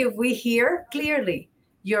I think if we hear clearly,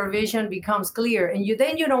 your vision becomes clear. And you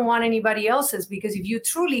don't want anybody else's, because if you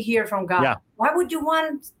truly hear from God, why would you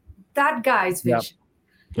want that guy's vision?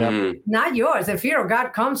 Not yours. The fear of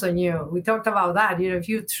God comes on you. We talked about that. If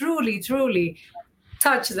you truly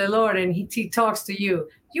touch the Lord and he talks to you,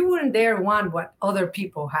 you wouldn't dare want what other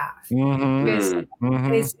people have. It's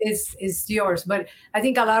yours. But I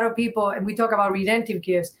think a lot of people, and we talk about redemptive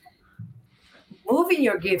gifts, move in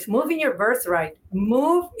your gifts, move in your birthright,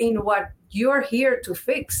 move in what you're here to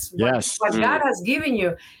fix, what God has given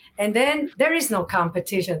you. And then there is no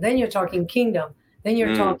competition. Then you're talking kingdom. Then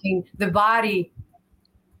you're talking the body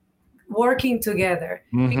working together.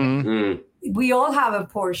 We all have a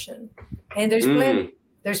portion, and there's plenty.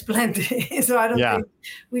 There's plenty. So I don't think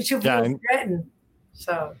we should feel threatened.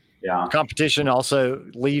 So competition also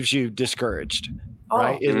leaves you discouraged.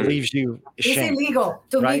 Right, it leaves you ashamed. It's illegal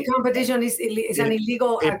to be competition. It's an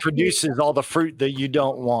illegal. It produces all the fruit that you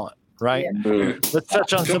don't want. Right. Yeah. Let's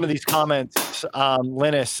touch on some of these comments.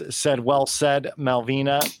 Linus said, "Well said,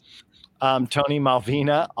 Malvina." Tony,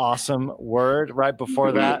 Malvina, awesome word. Right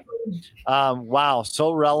before that, wow,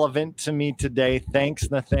 so relevant to me today.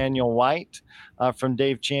 Thanks, Nathaniel White. From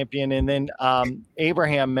Dave Champion. And then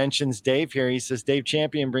Abraham mentions Dave here. He says, Dave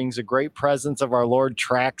Champion brings a great presence of our Lord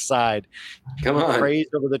trackside. Come on. Praise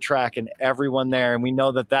over the track and everyone there. And we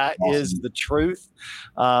know that is the truth.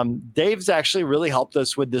 Dave's actually really helped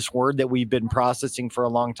us with this word that we've been processing for a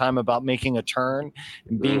long time about making a turn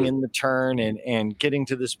and being in the turn and getting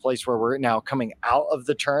to this place where we're now coming out of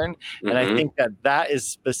the turn. And I think that is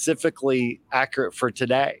specifically accurate for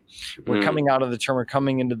today. We're coming out of the turn. We're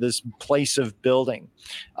coming into this place of building.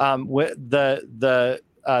 The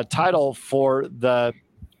title for the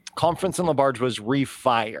conference in LaBarge was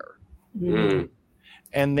Refire.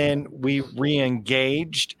 And then we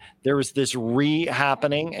re-engaged. There was this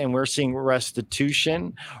happening, and we're seeing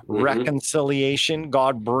restitution, reconciliation,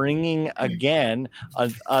 God bringing again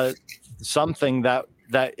something that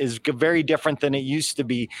is very different than it used to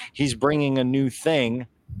be. He's bringing a new thing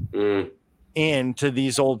into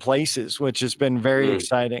these old places, which has been very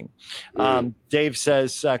exciting. Dave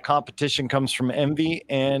says competition comes from envy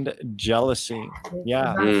and jealousy.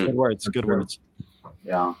 Yeah, good words. Good words.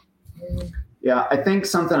 Yeah. I think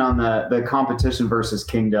something on the competition versus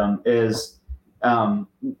kingdom is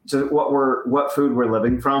what food we're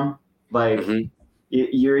living from. Like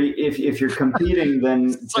if you're competing,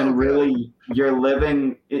 then really you're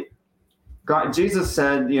living. God, Jesus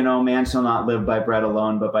said, man shall not live by bread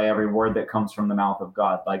alone, but by every word that comes from the mouth of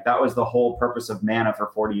God. Like that was the whole purpose of manna for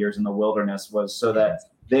 40 years in the wilderness, was so that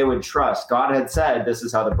they would trust. God had said, this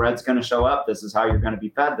is how the bread's going to show up. This is how you're going to be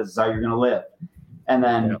fed. This is how you're going to live. And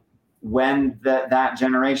then when that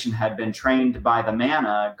generation had been trained by the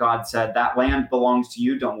manna, God said, that land belongs to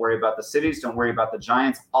you. Don't worry about the cities. Don't worry about the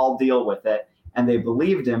giants. I'll deal with it. And they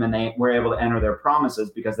believed him, and they were able to enter their promises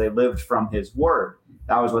because they lived from his word.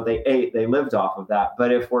 That was what they ate. They lived off of that.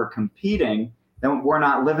 But if we're competing, then we're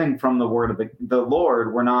not living from the word of the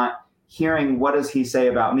Lord. We're not hearing, what does he say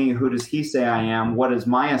about me? Who does he say I am? What is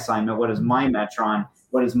my assignment? What is my metron?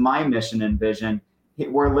 What is my mission and vision?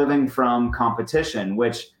 We're living from competition,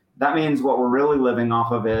 which that means what we're really living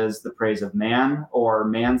off of is the praise of man, or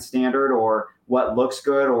man's standard, or what looks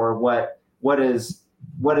good, or what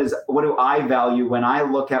do I value when I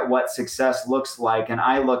look at what success looks like, and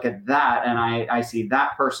I look at that and I see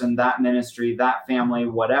that person, that ministry, that family,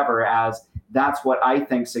 whatever, as that's what I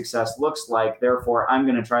think success looks like. Therefore, I'm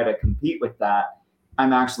going to try to compete with that.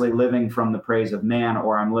 I'm actually living from the praise of man,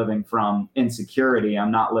 or I'm living from insecurity.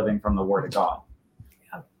 I'm not living from the word of God.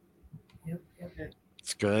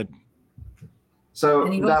 It's good. So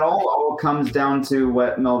that all comes down to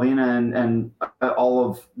what Malvina and all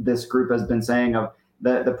of this group has been saying of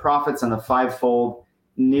the prophets and the fivefold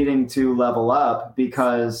needing to level up,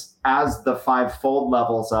 because as the fivefold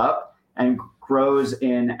levels up and grows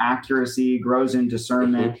in accuracy, grows in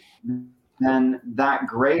discernment, then that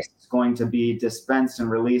grace is going to be dispensed and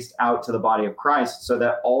released out to the body of Christ, so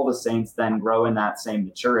that all the saints then grow in that same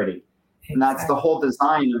maturity. And that's the whole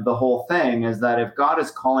design of the whole thing, is that if God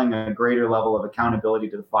is calling a greater level of accountability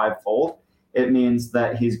to the fivefold, it means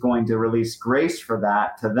that he's going to release grace for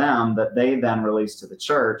that to them, that they then release to the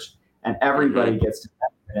church, and everybody gets to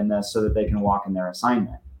benefit in this so that they can walk in their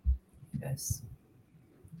assignment. Yes.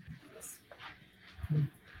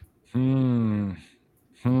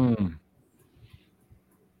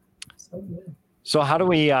 So how do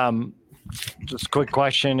we, just a quick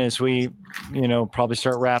question as we, probably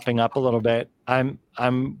start wrapping up a little bit. I'm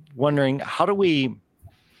wondering, how do we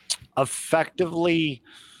effectively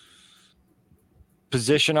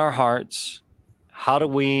position our hearts? What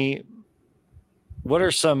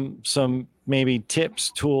are some maybe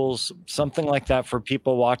tips, tools, something like that for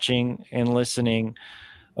people watching and listening?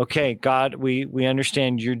 Okay, God, we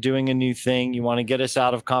understand you're doing a new thing. You want to get us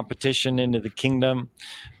out of competition into the kingdom.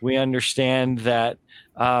 We understand that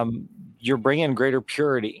you're bringing greater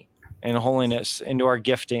purity and holiness into our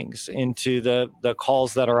giftings, into the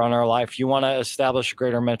calls that are on our life. You want to establish a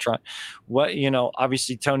greater metron. What,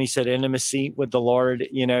 obviously Tony said intimacy with the Lord.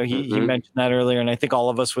 He mentioned that earlier, and I think all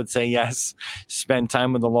of us would say yes, spend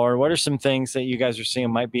time with the Lord. What are some things that you guys are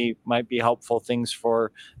seeing might be helpful things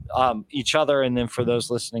for each other, and then for those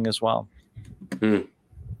listening as well?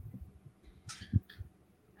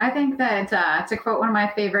 I think that, to quote one of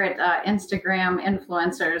my favorite Instagram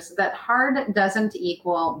influencers, that hard doesn't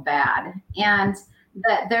equal bad. And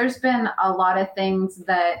that there's been a lot of things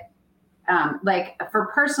that, like for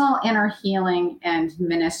personal inner healing and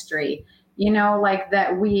ministry, like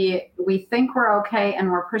that we think we're okay and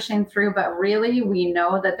we're pushing through, but really we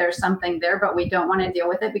know that there's something there, but we don't want to deal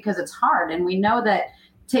with it because it's hard. And we know that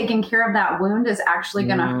taking care of that wound is actually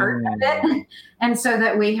going to hurt a bit. And so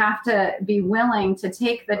that we have to be willing to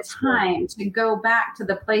take the time to go back to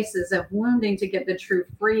the places of wounding to get the true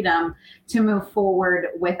freedom to move forward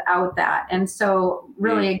without that. And so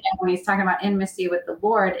really, again, when he's talking about intimacy with the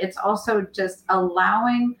Lord, it's also just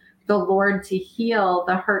allowing the Lord to heal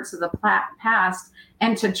the hurts of the past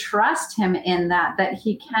and to trust him in that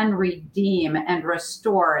he can redeem and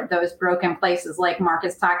restore those broken places, like Mark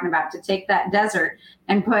is talking about, to take that desert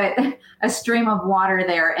and put a stream of water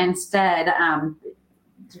there instead.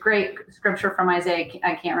 It's a great scripture from Isaiah.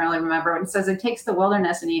 I can't really remember. It says it takes the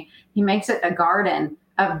wilderness and he makes it a garden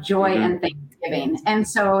of joy and thanksgiving. And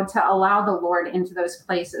so to allow the Lord into those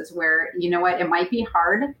places where, it might be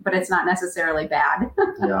hard, but it's not necessarily bad.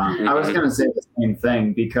 Yeah, I was going to say the same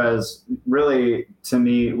thing, because really, to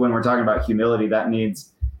me, when we're talking about humility, that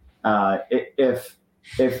needs, if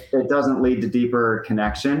it doesn't lead to deeper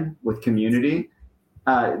connection with community,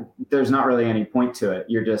 there's not really any point to it.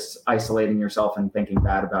 You're just isolating yourself and thinking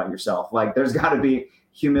bad about yourself. Like, there's got to be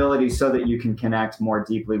humility so that you can connect more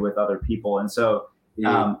deeply with other people. And so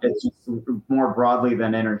it's just more broadly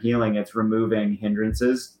than inner healing. It's removing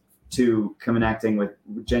hindrances to connecting with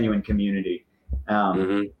genuine community.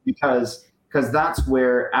 Because that's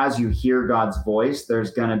where, as you hear God's voice, there's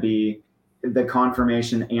going to be the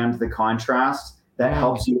confirmation and the contrast that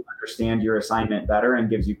helps you understand your assignment better and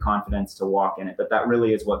gives you confidence to walk in it. But that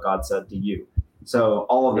really is what God said to you. So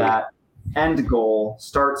all of that end goal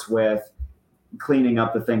starts with cleaning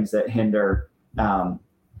up the things that hinder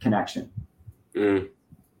connection.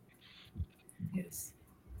 Yes.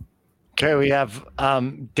 Okay, we have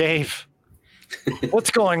Dave. What's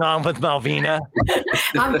going on with Malvina?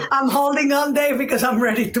 I'm holding on, Dave, because I'm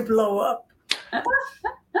ready to blow up.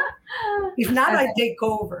 If not, I take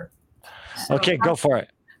over. So, okay, go for it.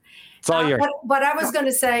 It's all yours. But I was going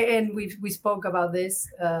to say, and we spoke about this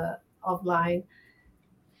offline,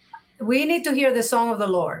 we need to hear the song of the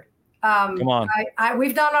Lord. Come on.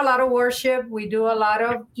 We've done a lot of worship. We do a lot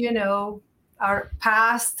of, our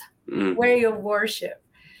past way of worship.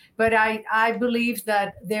 But I believe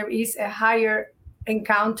that there is a higher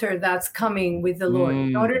encounter that's coming with the Lord.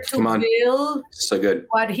 In order to build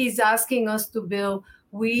what he's asking us to build,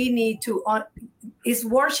 we need to,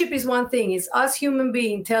 worship is one thing. It's us human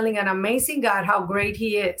beings telling an amazing God how great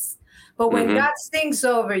he is. But when God sings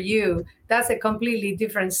over you, that's a completely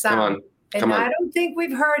different sound. Come on. I don't think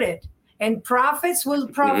we've heard it. And prophets will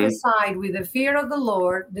prophesy with the fear of the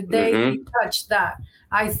Lord the day we touch that.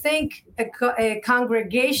 I think a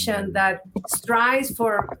congregation that strives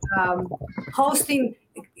for hosting,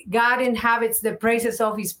 God inhabits the praises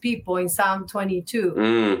of his people in Psalm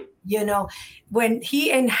 22. When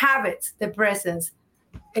he inhabits the presence,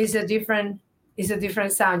 is a different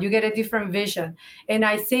sound. You get a different vision. And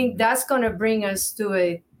I think that's going to bring us to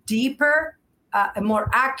a deeper, a more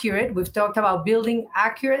accurate, we've talked about building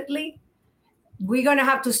accurately. We're going to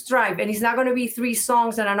have to strive. And it's not going to be 3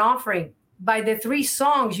 songs and an offering. By the 3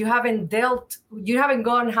 songs, you haven't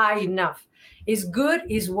gone high enough. It's good,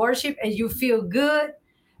 it's worship, and you feel good,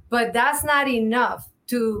 but that's not enough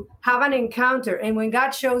to have an encounter. And when God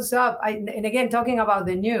shows up, and again, talking about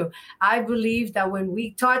the new, I believe that when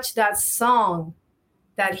we touch that song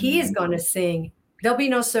that he is going to sing, there'll be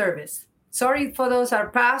no service. Sorry for those our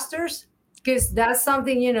pastors, because that's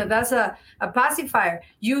something, that's a pacifier.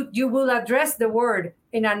 You will address the word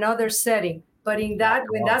in another setting. But in that,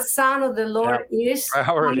 when that sound of the Lord is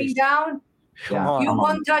coming down, you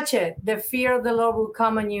won't touch it. The fear of the Lord will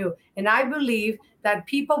come on you. And I believe that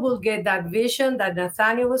people will get that vision that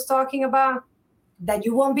Nathaniel was talking about, that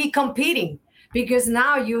you won't be competing, because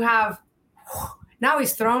now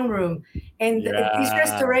it's throne room. And this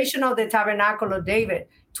restoration of the tabernacle of David,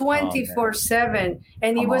 24/7.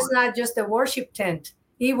 And it was not just a worship tent.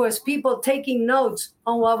 It was people taking notes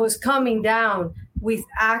on what was coming down with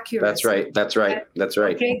accuracy. That's right.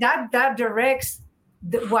 Okay, that directs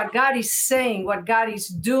what God is saying, what God is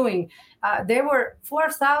doing. There were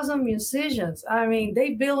 4,000 musicians. I mean,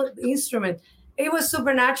 they built instruments. It was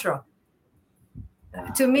supernatural.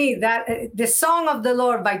 To me, that the Song of the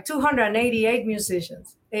Lord by 288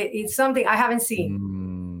 musicians, it's something I haven't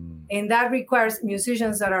seen. And that requires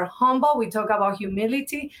musicians that are humble. We talk about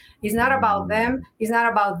humility. It's not about them. It's not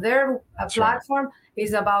about their platform. Right.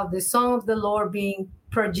 It's about the Song of the Lord being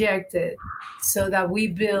projected so that we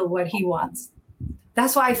build what he wants.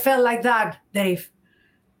 That's why I felt like that, Dave.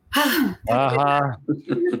 And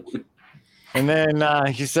then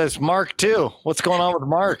he says, Mark too. What's going on with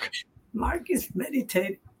Mark? Mark is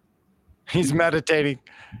meditating. He's meditating.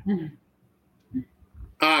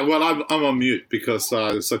 Well, I'm on mute because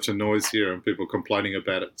there's such a noise here and people complaining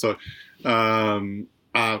about it. So, I'm,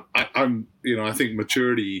 I think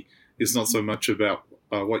maturity is not so much about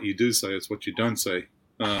what you do say; it's what you don't say.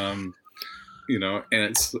 And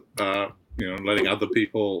it's letting other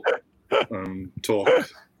people talk.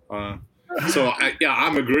 So,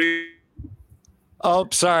 I'm agreeing. Oh,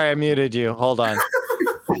 sorry, I muted you. Hold on.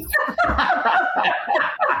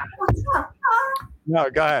 No,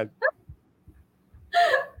 go ahead.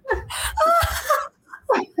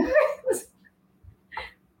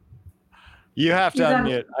 You have to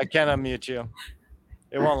unmute. I can't unmute you.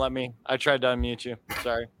 It won't let me. I tried to unmute you.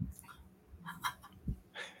 Sorry.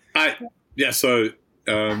 I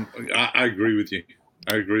agree with you.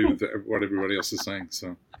 I agree with what everybody else is saying.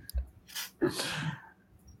 So,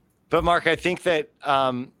 but Mark, I think that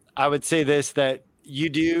I would say this, that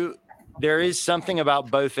there is something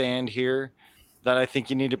about both and here that I think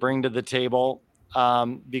you need to bring to the table,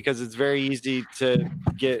 because it's very easy to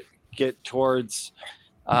get towards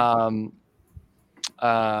kind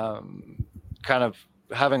of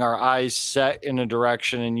having our eyes set in a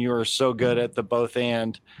direction, and you are so good at the both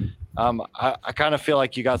and. I kind of feel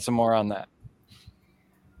like you got some more on that.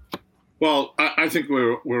 Well, I think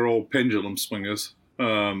we're all pendulum swingers.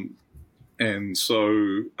 And so,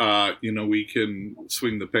 we can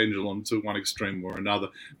swing the pendulum to one extreme or another,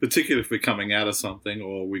 particularly if we're coming out of something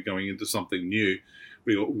or we're going into something new.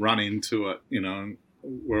 We'll run into it, and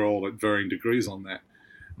we're all at varying degrees on that.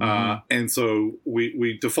 And so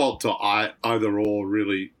we default to either or,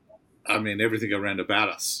 really. I mean, everything around about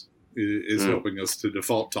us is helping us to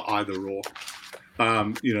default to either or,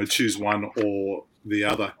 choose one or the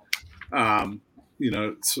other. I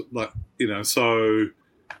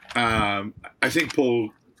think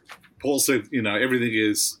Paul said, everything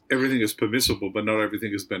is permissible, but not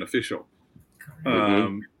everything is beneficial.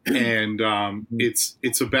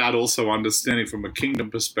 It's about also understanding from a kingdom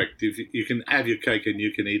perspective, you can have your cake and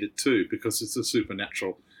you can eat it too, because it's a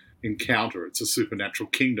supernatural encounter. It's a supernatural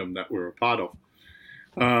kingdom that we're a part of.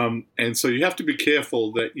 And so you have to be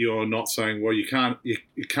careful that you're not saying, well, you can't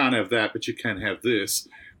have that, but you can have this,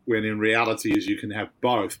 when in reality is you can have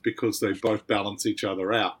both, because they both balance each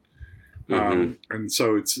other out. And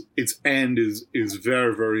so it's is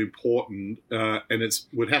very, very important, and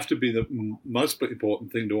would have to be the most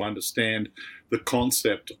important thing to understand the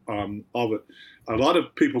concept of it. A lot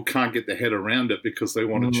of people can't get their head around it because they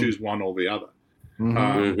want to choose one or the other.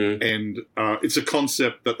 And it's a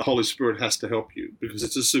concept that the Holy Spirit has to help you, because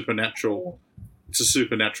it's a supernatural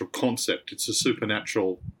concept. It's a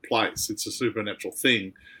supernatural place. It's a supernatural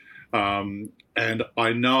thing. And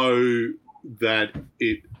I know that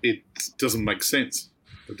it doesn't make sense.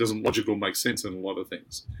 It doesn't logically make sense in a lot of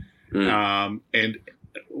things. And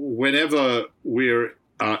whenever we're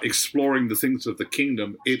exploring the things of the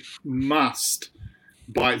kingdom, it must,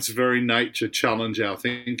 by its very nature, challenge our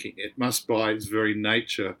thinking. It must, by its very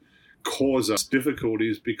nature, cause us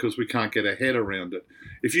difficulties because we can't get our head around it.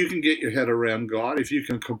 If you can get your head around God, if you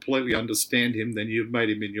can completely understand him, then you've made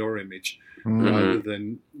him in your image, rather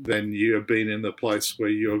than you have been in the place where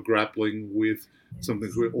you're grappling with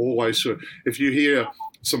something. We're always sure. If you hear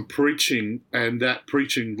some preaching and that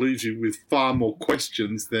preaching leaves you with far more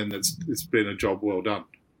questions, then it's been a job well done.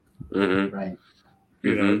 Right.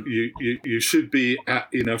 You should be,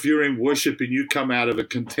 if you're in worship and you come out of it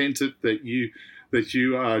contented that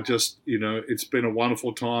you are just, it's been a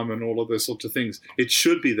wonderful time and all of those sorts of things. It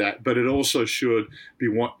should be that, but it also should be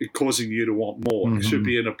causing you to want more. It should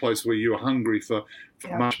be in a place where you're hungry for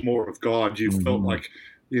much more of God. You felt like,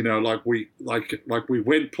 like we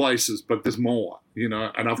went places, but there's more, and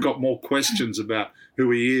I've got more questions about who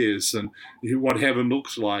he is and what heaven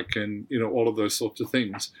looks like and, all of those sorts of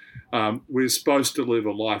things. We're supposed to live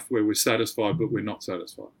a life where we're satisfied, but we're not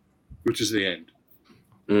satisfied, which is the end.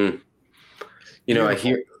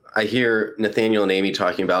 I hear Nathaniel and Amy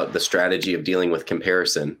talking about the strategy of dealing with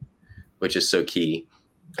comparison, which is so key.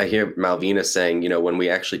 I hear Malvina saying, when we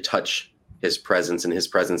actually touch his presence, and his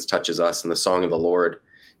presence touches us, and the song of the Lord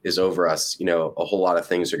is over us, a whole lot of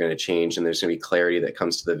things are going to change, and there's going to be clarity that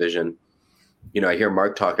comes to the vision. I hear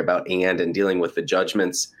Mark talk about and dealing with the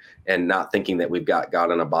judgments and not thinking that we've got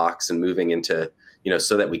God in a box and moving into,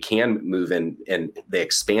 so that we can move in the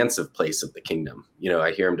expansive place of the kingdom.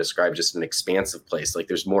 I hear him describe just an expansive place. Like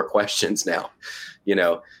there's more questions now,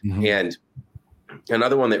 and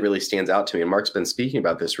another one that really stands out to me, and Mark's been speaking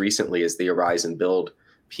about this recently, is the arise and build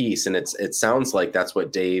piece. And it sounds like that's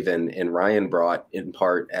what Dave and Ryan brought in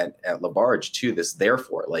part at LaBarge too, this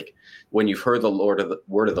therefore, like when you've heard the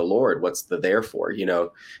word of the Lord, what's the therefore,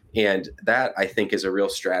 and that I think is a real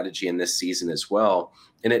strategy in this season as well.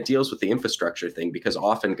 And it deals with the infrastructure thing, because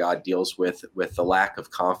often God deals with the lack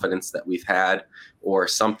of confidence that we've had or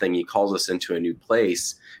something. He calls us into a new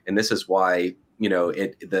place. And this is why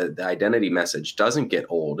the identity message doesn't get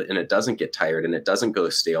old, and it doesn't get tired, and it doesn't go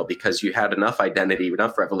stale, because you had enough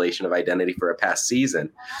revelation of identity for a past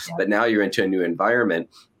season, but now you're into a new environment,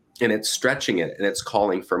 and it's stretching it, and it's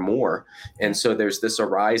calling for more. And so there's this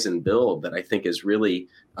arise and build that I think is really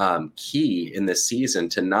key in this season,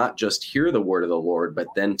 to not just hear the word of the Lord, but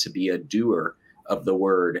then to be a doer of the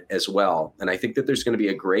word as well. And I think that there's going to be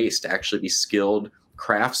a grace to actually be skilled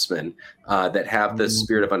craftsmen that have the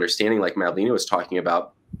spirit of understanding, like Malvina was talking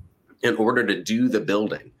about, in order to do the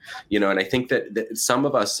building, and I think that some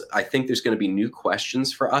of us, I think there's going to be new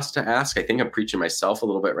questions for us to ask. I think I'm preaching myself a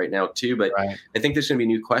little bit right now too, but right. I think there's going to be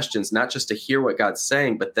new questions, not just to hear what God's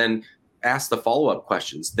saying, but then ask the follow-up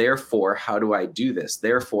questions. Therefore, how do I do this?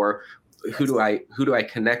 Therefore, who do I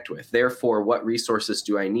connect with? Therefore, what resources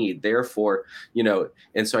do I need? Therefore,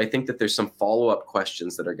 and so I think that there's some follow-up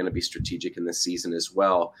questions that are going to be strategic in this season as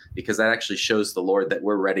well, because that actually shows the Lord that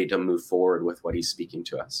we're ready to move forward with what he's speaking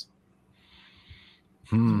to us.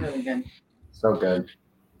 Really good. So good.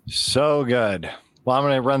 So good. Well, I'm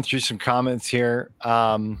going to run through some comments here.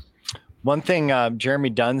 One thing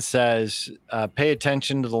Jeremy Dunn says, pay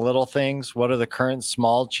attention to the little things. What are the current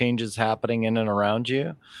small changes happening in and around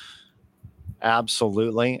you?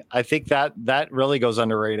 Absolutely. I think that really goes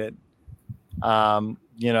underrated.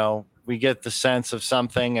 We get the sense of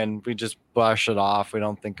something and we just brush it off. We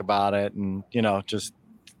don't think about it, and, just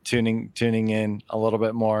tuning in a little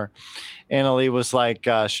bit more. Annalie was like,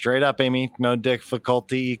 straight up, Amy, no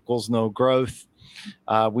difficulty equals no growth.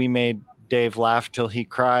 We made Dave laugh till he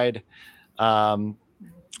cried. Malvina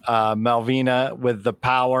with the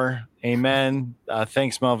power. Amen.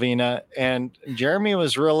 Thanks, Malvina. And Jeremy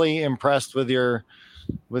was really impressed with your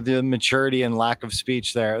maturity and lack of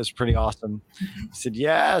speech there. It was pretty awesome. He said,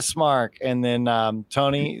 yes, Mark. And then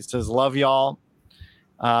Tony says, love y'all.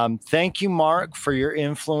 Thank you, Mark, for your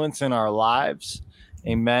influence in our lives.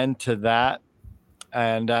 Amen to that.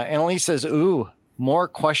 And Annalise says, ooh, more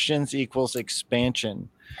questions equals expansion.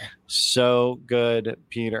 So good,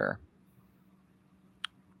 Peter.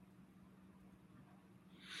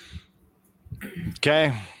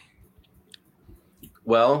 Okay.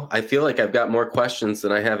 Well, I feel like I've got more questions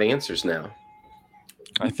than I have answers now.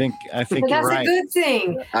 I think but you're that's right. a good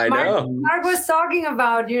thing. I know. Mark was talking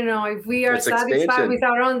about, if we are satisfied with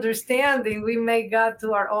our understanding, we make God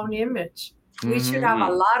to our own image. We should have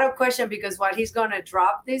a lot of questions, because what he's going to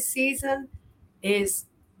drop this season is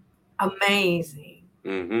amazing.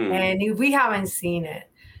 And we haven't seen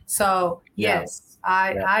it. So, yes,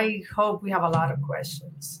 I hope we have a lot of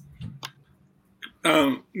questions.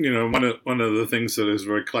 One of the things that is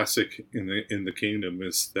very classic in the kingdom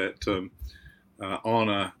is that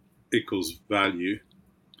honor equals value,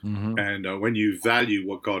 and when you value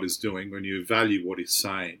what God is doing, when you value what He's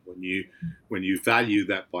saying, when you value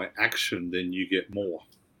that by action, then you get more.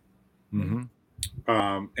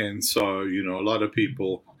 And so a lot of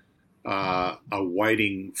people are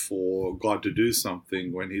waiting for God to do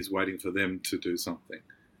something when He's waiting for them to do something,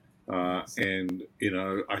 and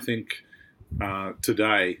I think.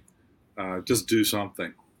 Today, just do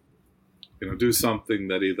something. Do something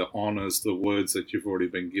that either honors the words that you've already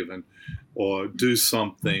been given, or do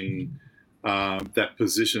something that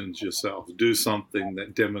positions yourself. Do something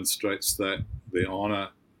that demonstrates that the honor.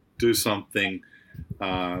 Do something,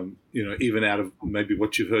 even out of maybe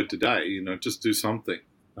what you've heard today. Just do something.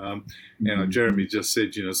 Jeremy just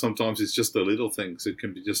said, sometimes it's just the little things. It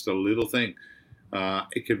can be just a little thing.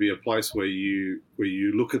 It can be a place where you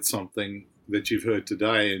look at something that you've heard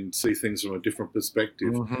today and see things from a different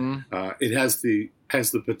perspective. It has the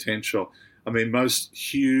potential. I mean, most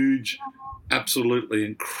huge, absolutely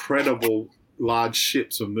incredible large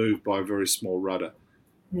ships are moved by a very small rudder,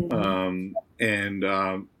 and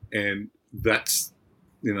that's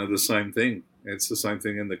the same thing. It's the same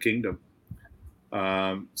thing in the kingdom.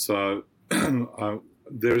 So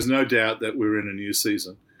there is no doubt that we're in a new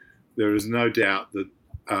season. There is no doubt that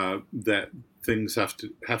that things have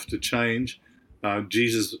to change.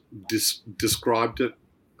 Jesus described it,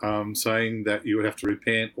 saying that you would have to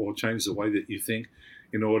repent or change the way that you think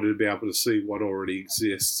in order to be able to see what already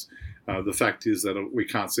exists. The fact is that we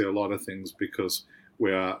can't see a lot of things because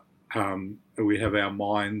we have our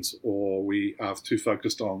minds, or we are too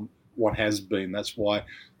focused on what has been. That's why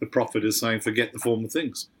the prophet is saying, forget the former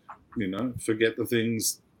things, forget the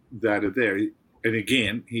things that are there. And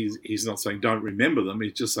again, he's not saying don't remember them.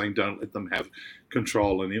 He's just saying don't let them have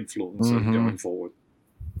control and influence going forward.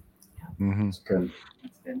 Mm-hmm. That's good.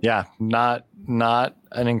 Yeah, not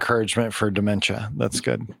an encouragement for dementia. That's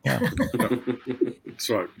good. Yeah. That's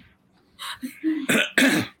right.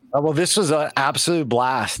 Well, this was an absolute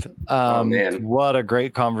blast. Man. What a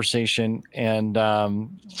great conversation. And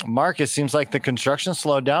Mark, it seems like the construction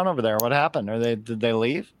slowed down over there. What happened? Did they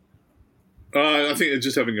leave? I think they're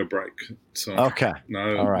just having a break. So okay.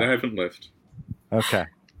 No, all right. They haven't left. Okay.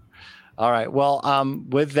 All right. Well,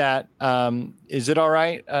 with that, is it all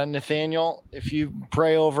right, Nathaniel, if you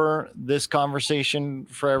pray over this conversation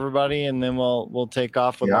for everybody, and then we'll take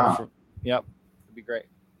off with yep. It'd be great.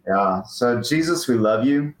 Yeah. So Jesus, we love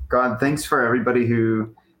you. God, thanks for everybody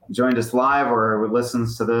who joined us live or who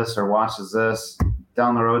listens to this or watches this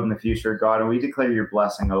down the road in the future, God, and we declare your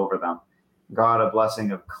blessing over them. God, a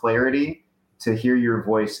blessing of clarity, to hear your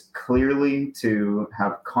voice clearly, to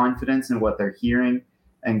have confidence in what they're hearing.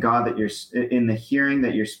 And God, that you're in the hearing,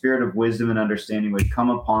 that your spirit of wisdom and understanding would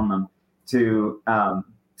come upon them to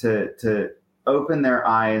open their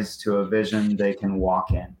eyes to a vision they can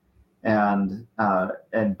walk in. And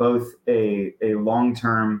both a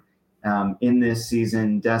long-term in this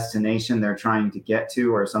season destination they're trying to get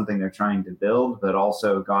to, or something they're trying to build, but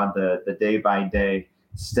also, God, the day-by-day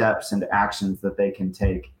steps and actions that they can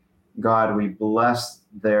take. God, we bless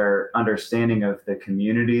their understanding of the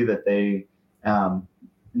community that they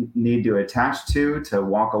need to attach to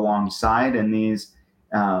walk alongside in these.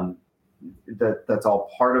 That's all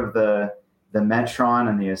part of the metron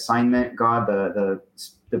and the assignment. God,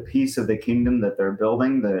 the piece of the kingdom that they're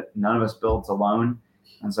building that none of us builds alone.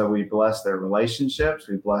 And so we bless their relationships.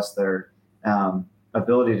 We bless their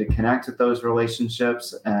ability to connect with those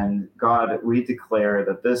relationships. And God, we declare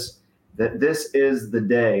that this is the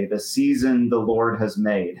day, the season the Lord has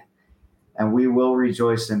made. And we will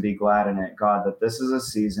rejoice and be glad in it, God, that this is a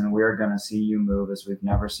season we are going to see you move as we've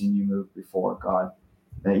never seen you move before, God,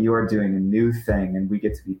 that you are doing a new thing and we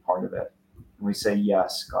get to be part of it. And we say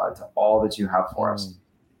yes, God, to all that you have for us. In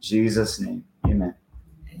Jesus' name, amen.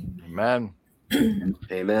 Amen.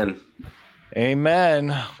 Amen.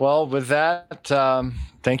 Amen. Well, with that,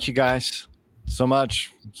 thank you guys so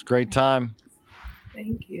much. It's a great time.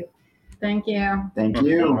 Thank you. Thank you. Thank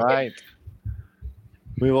you. All right.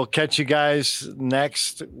 We will catch you guys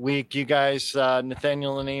next week. You guys,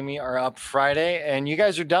 Nathaniel and Amy, are up Friday, and you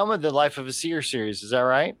guys are done with the Life of a Seer series. Is that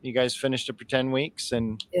right? You guys finished it for 10 weeks,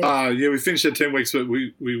 and yeah, we finished at 10 weeks, but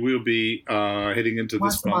we will be heading into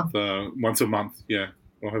this month once a month. Yeah,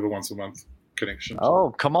 we'll have a once a month connection.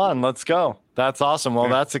 Oh, come on, let's go! That's awesome. Well,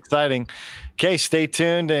 that's exciting. Okay, stay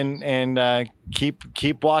tuned and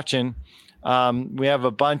keep watching. We have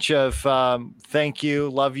a bunch of thank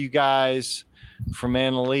you, love you guys. From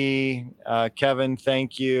Anna Lee, Kevin,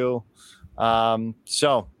 thank you.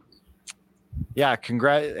 So, yeah,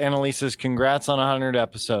 Annalise says congrats on 100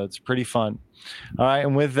 episodes. Pretty fun. All right,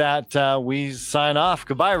 and with that, we sign off.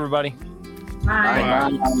 Goodbye, everybody. Bye.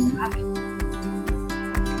 Bye.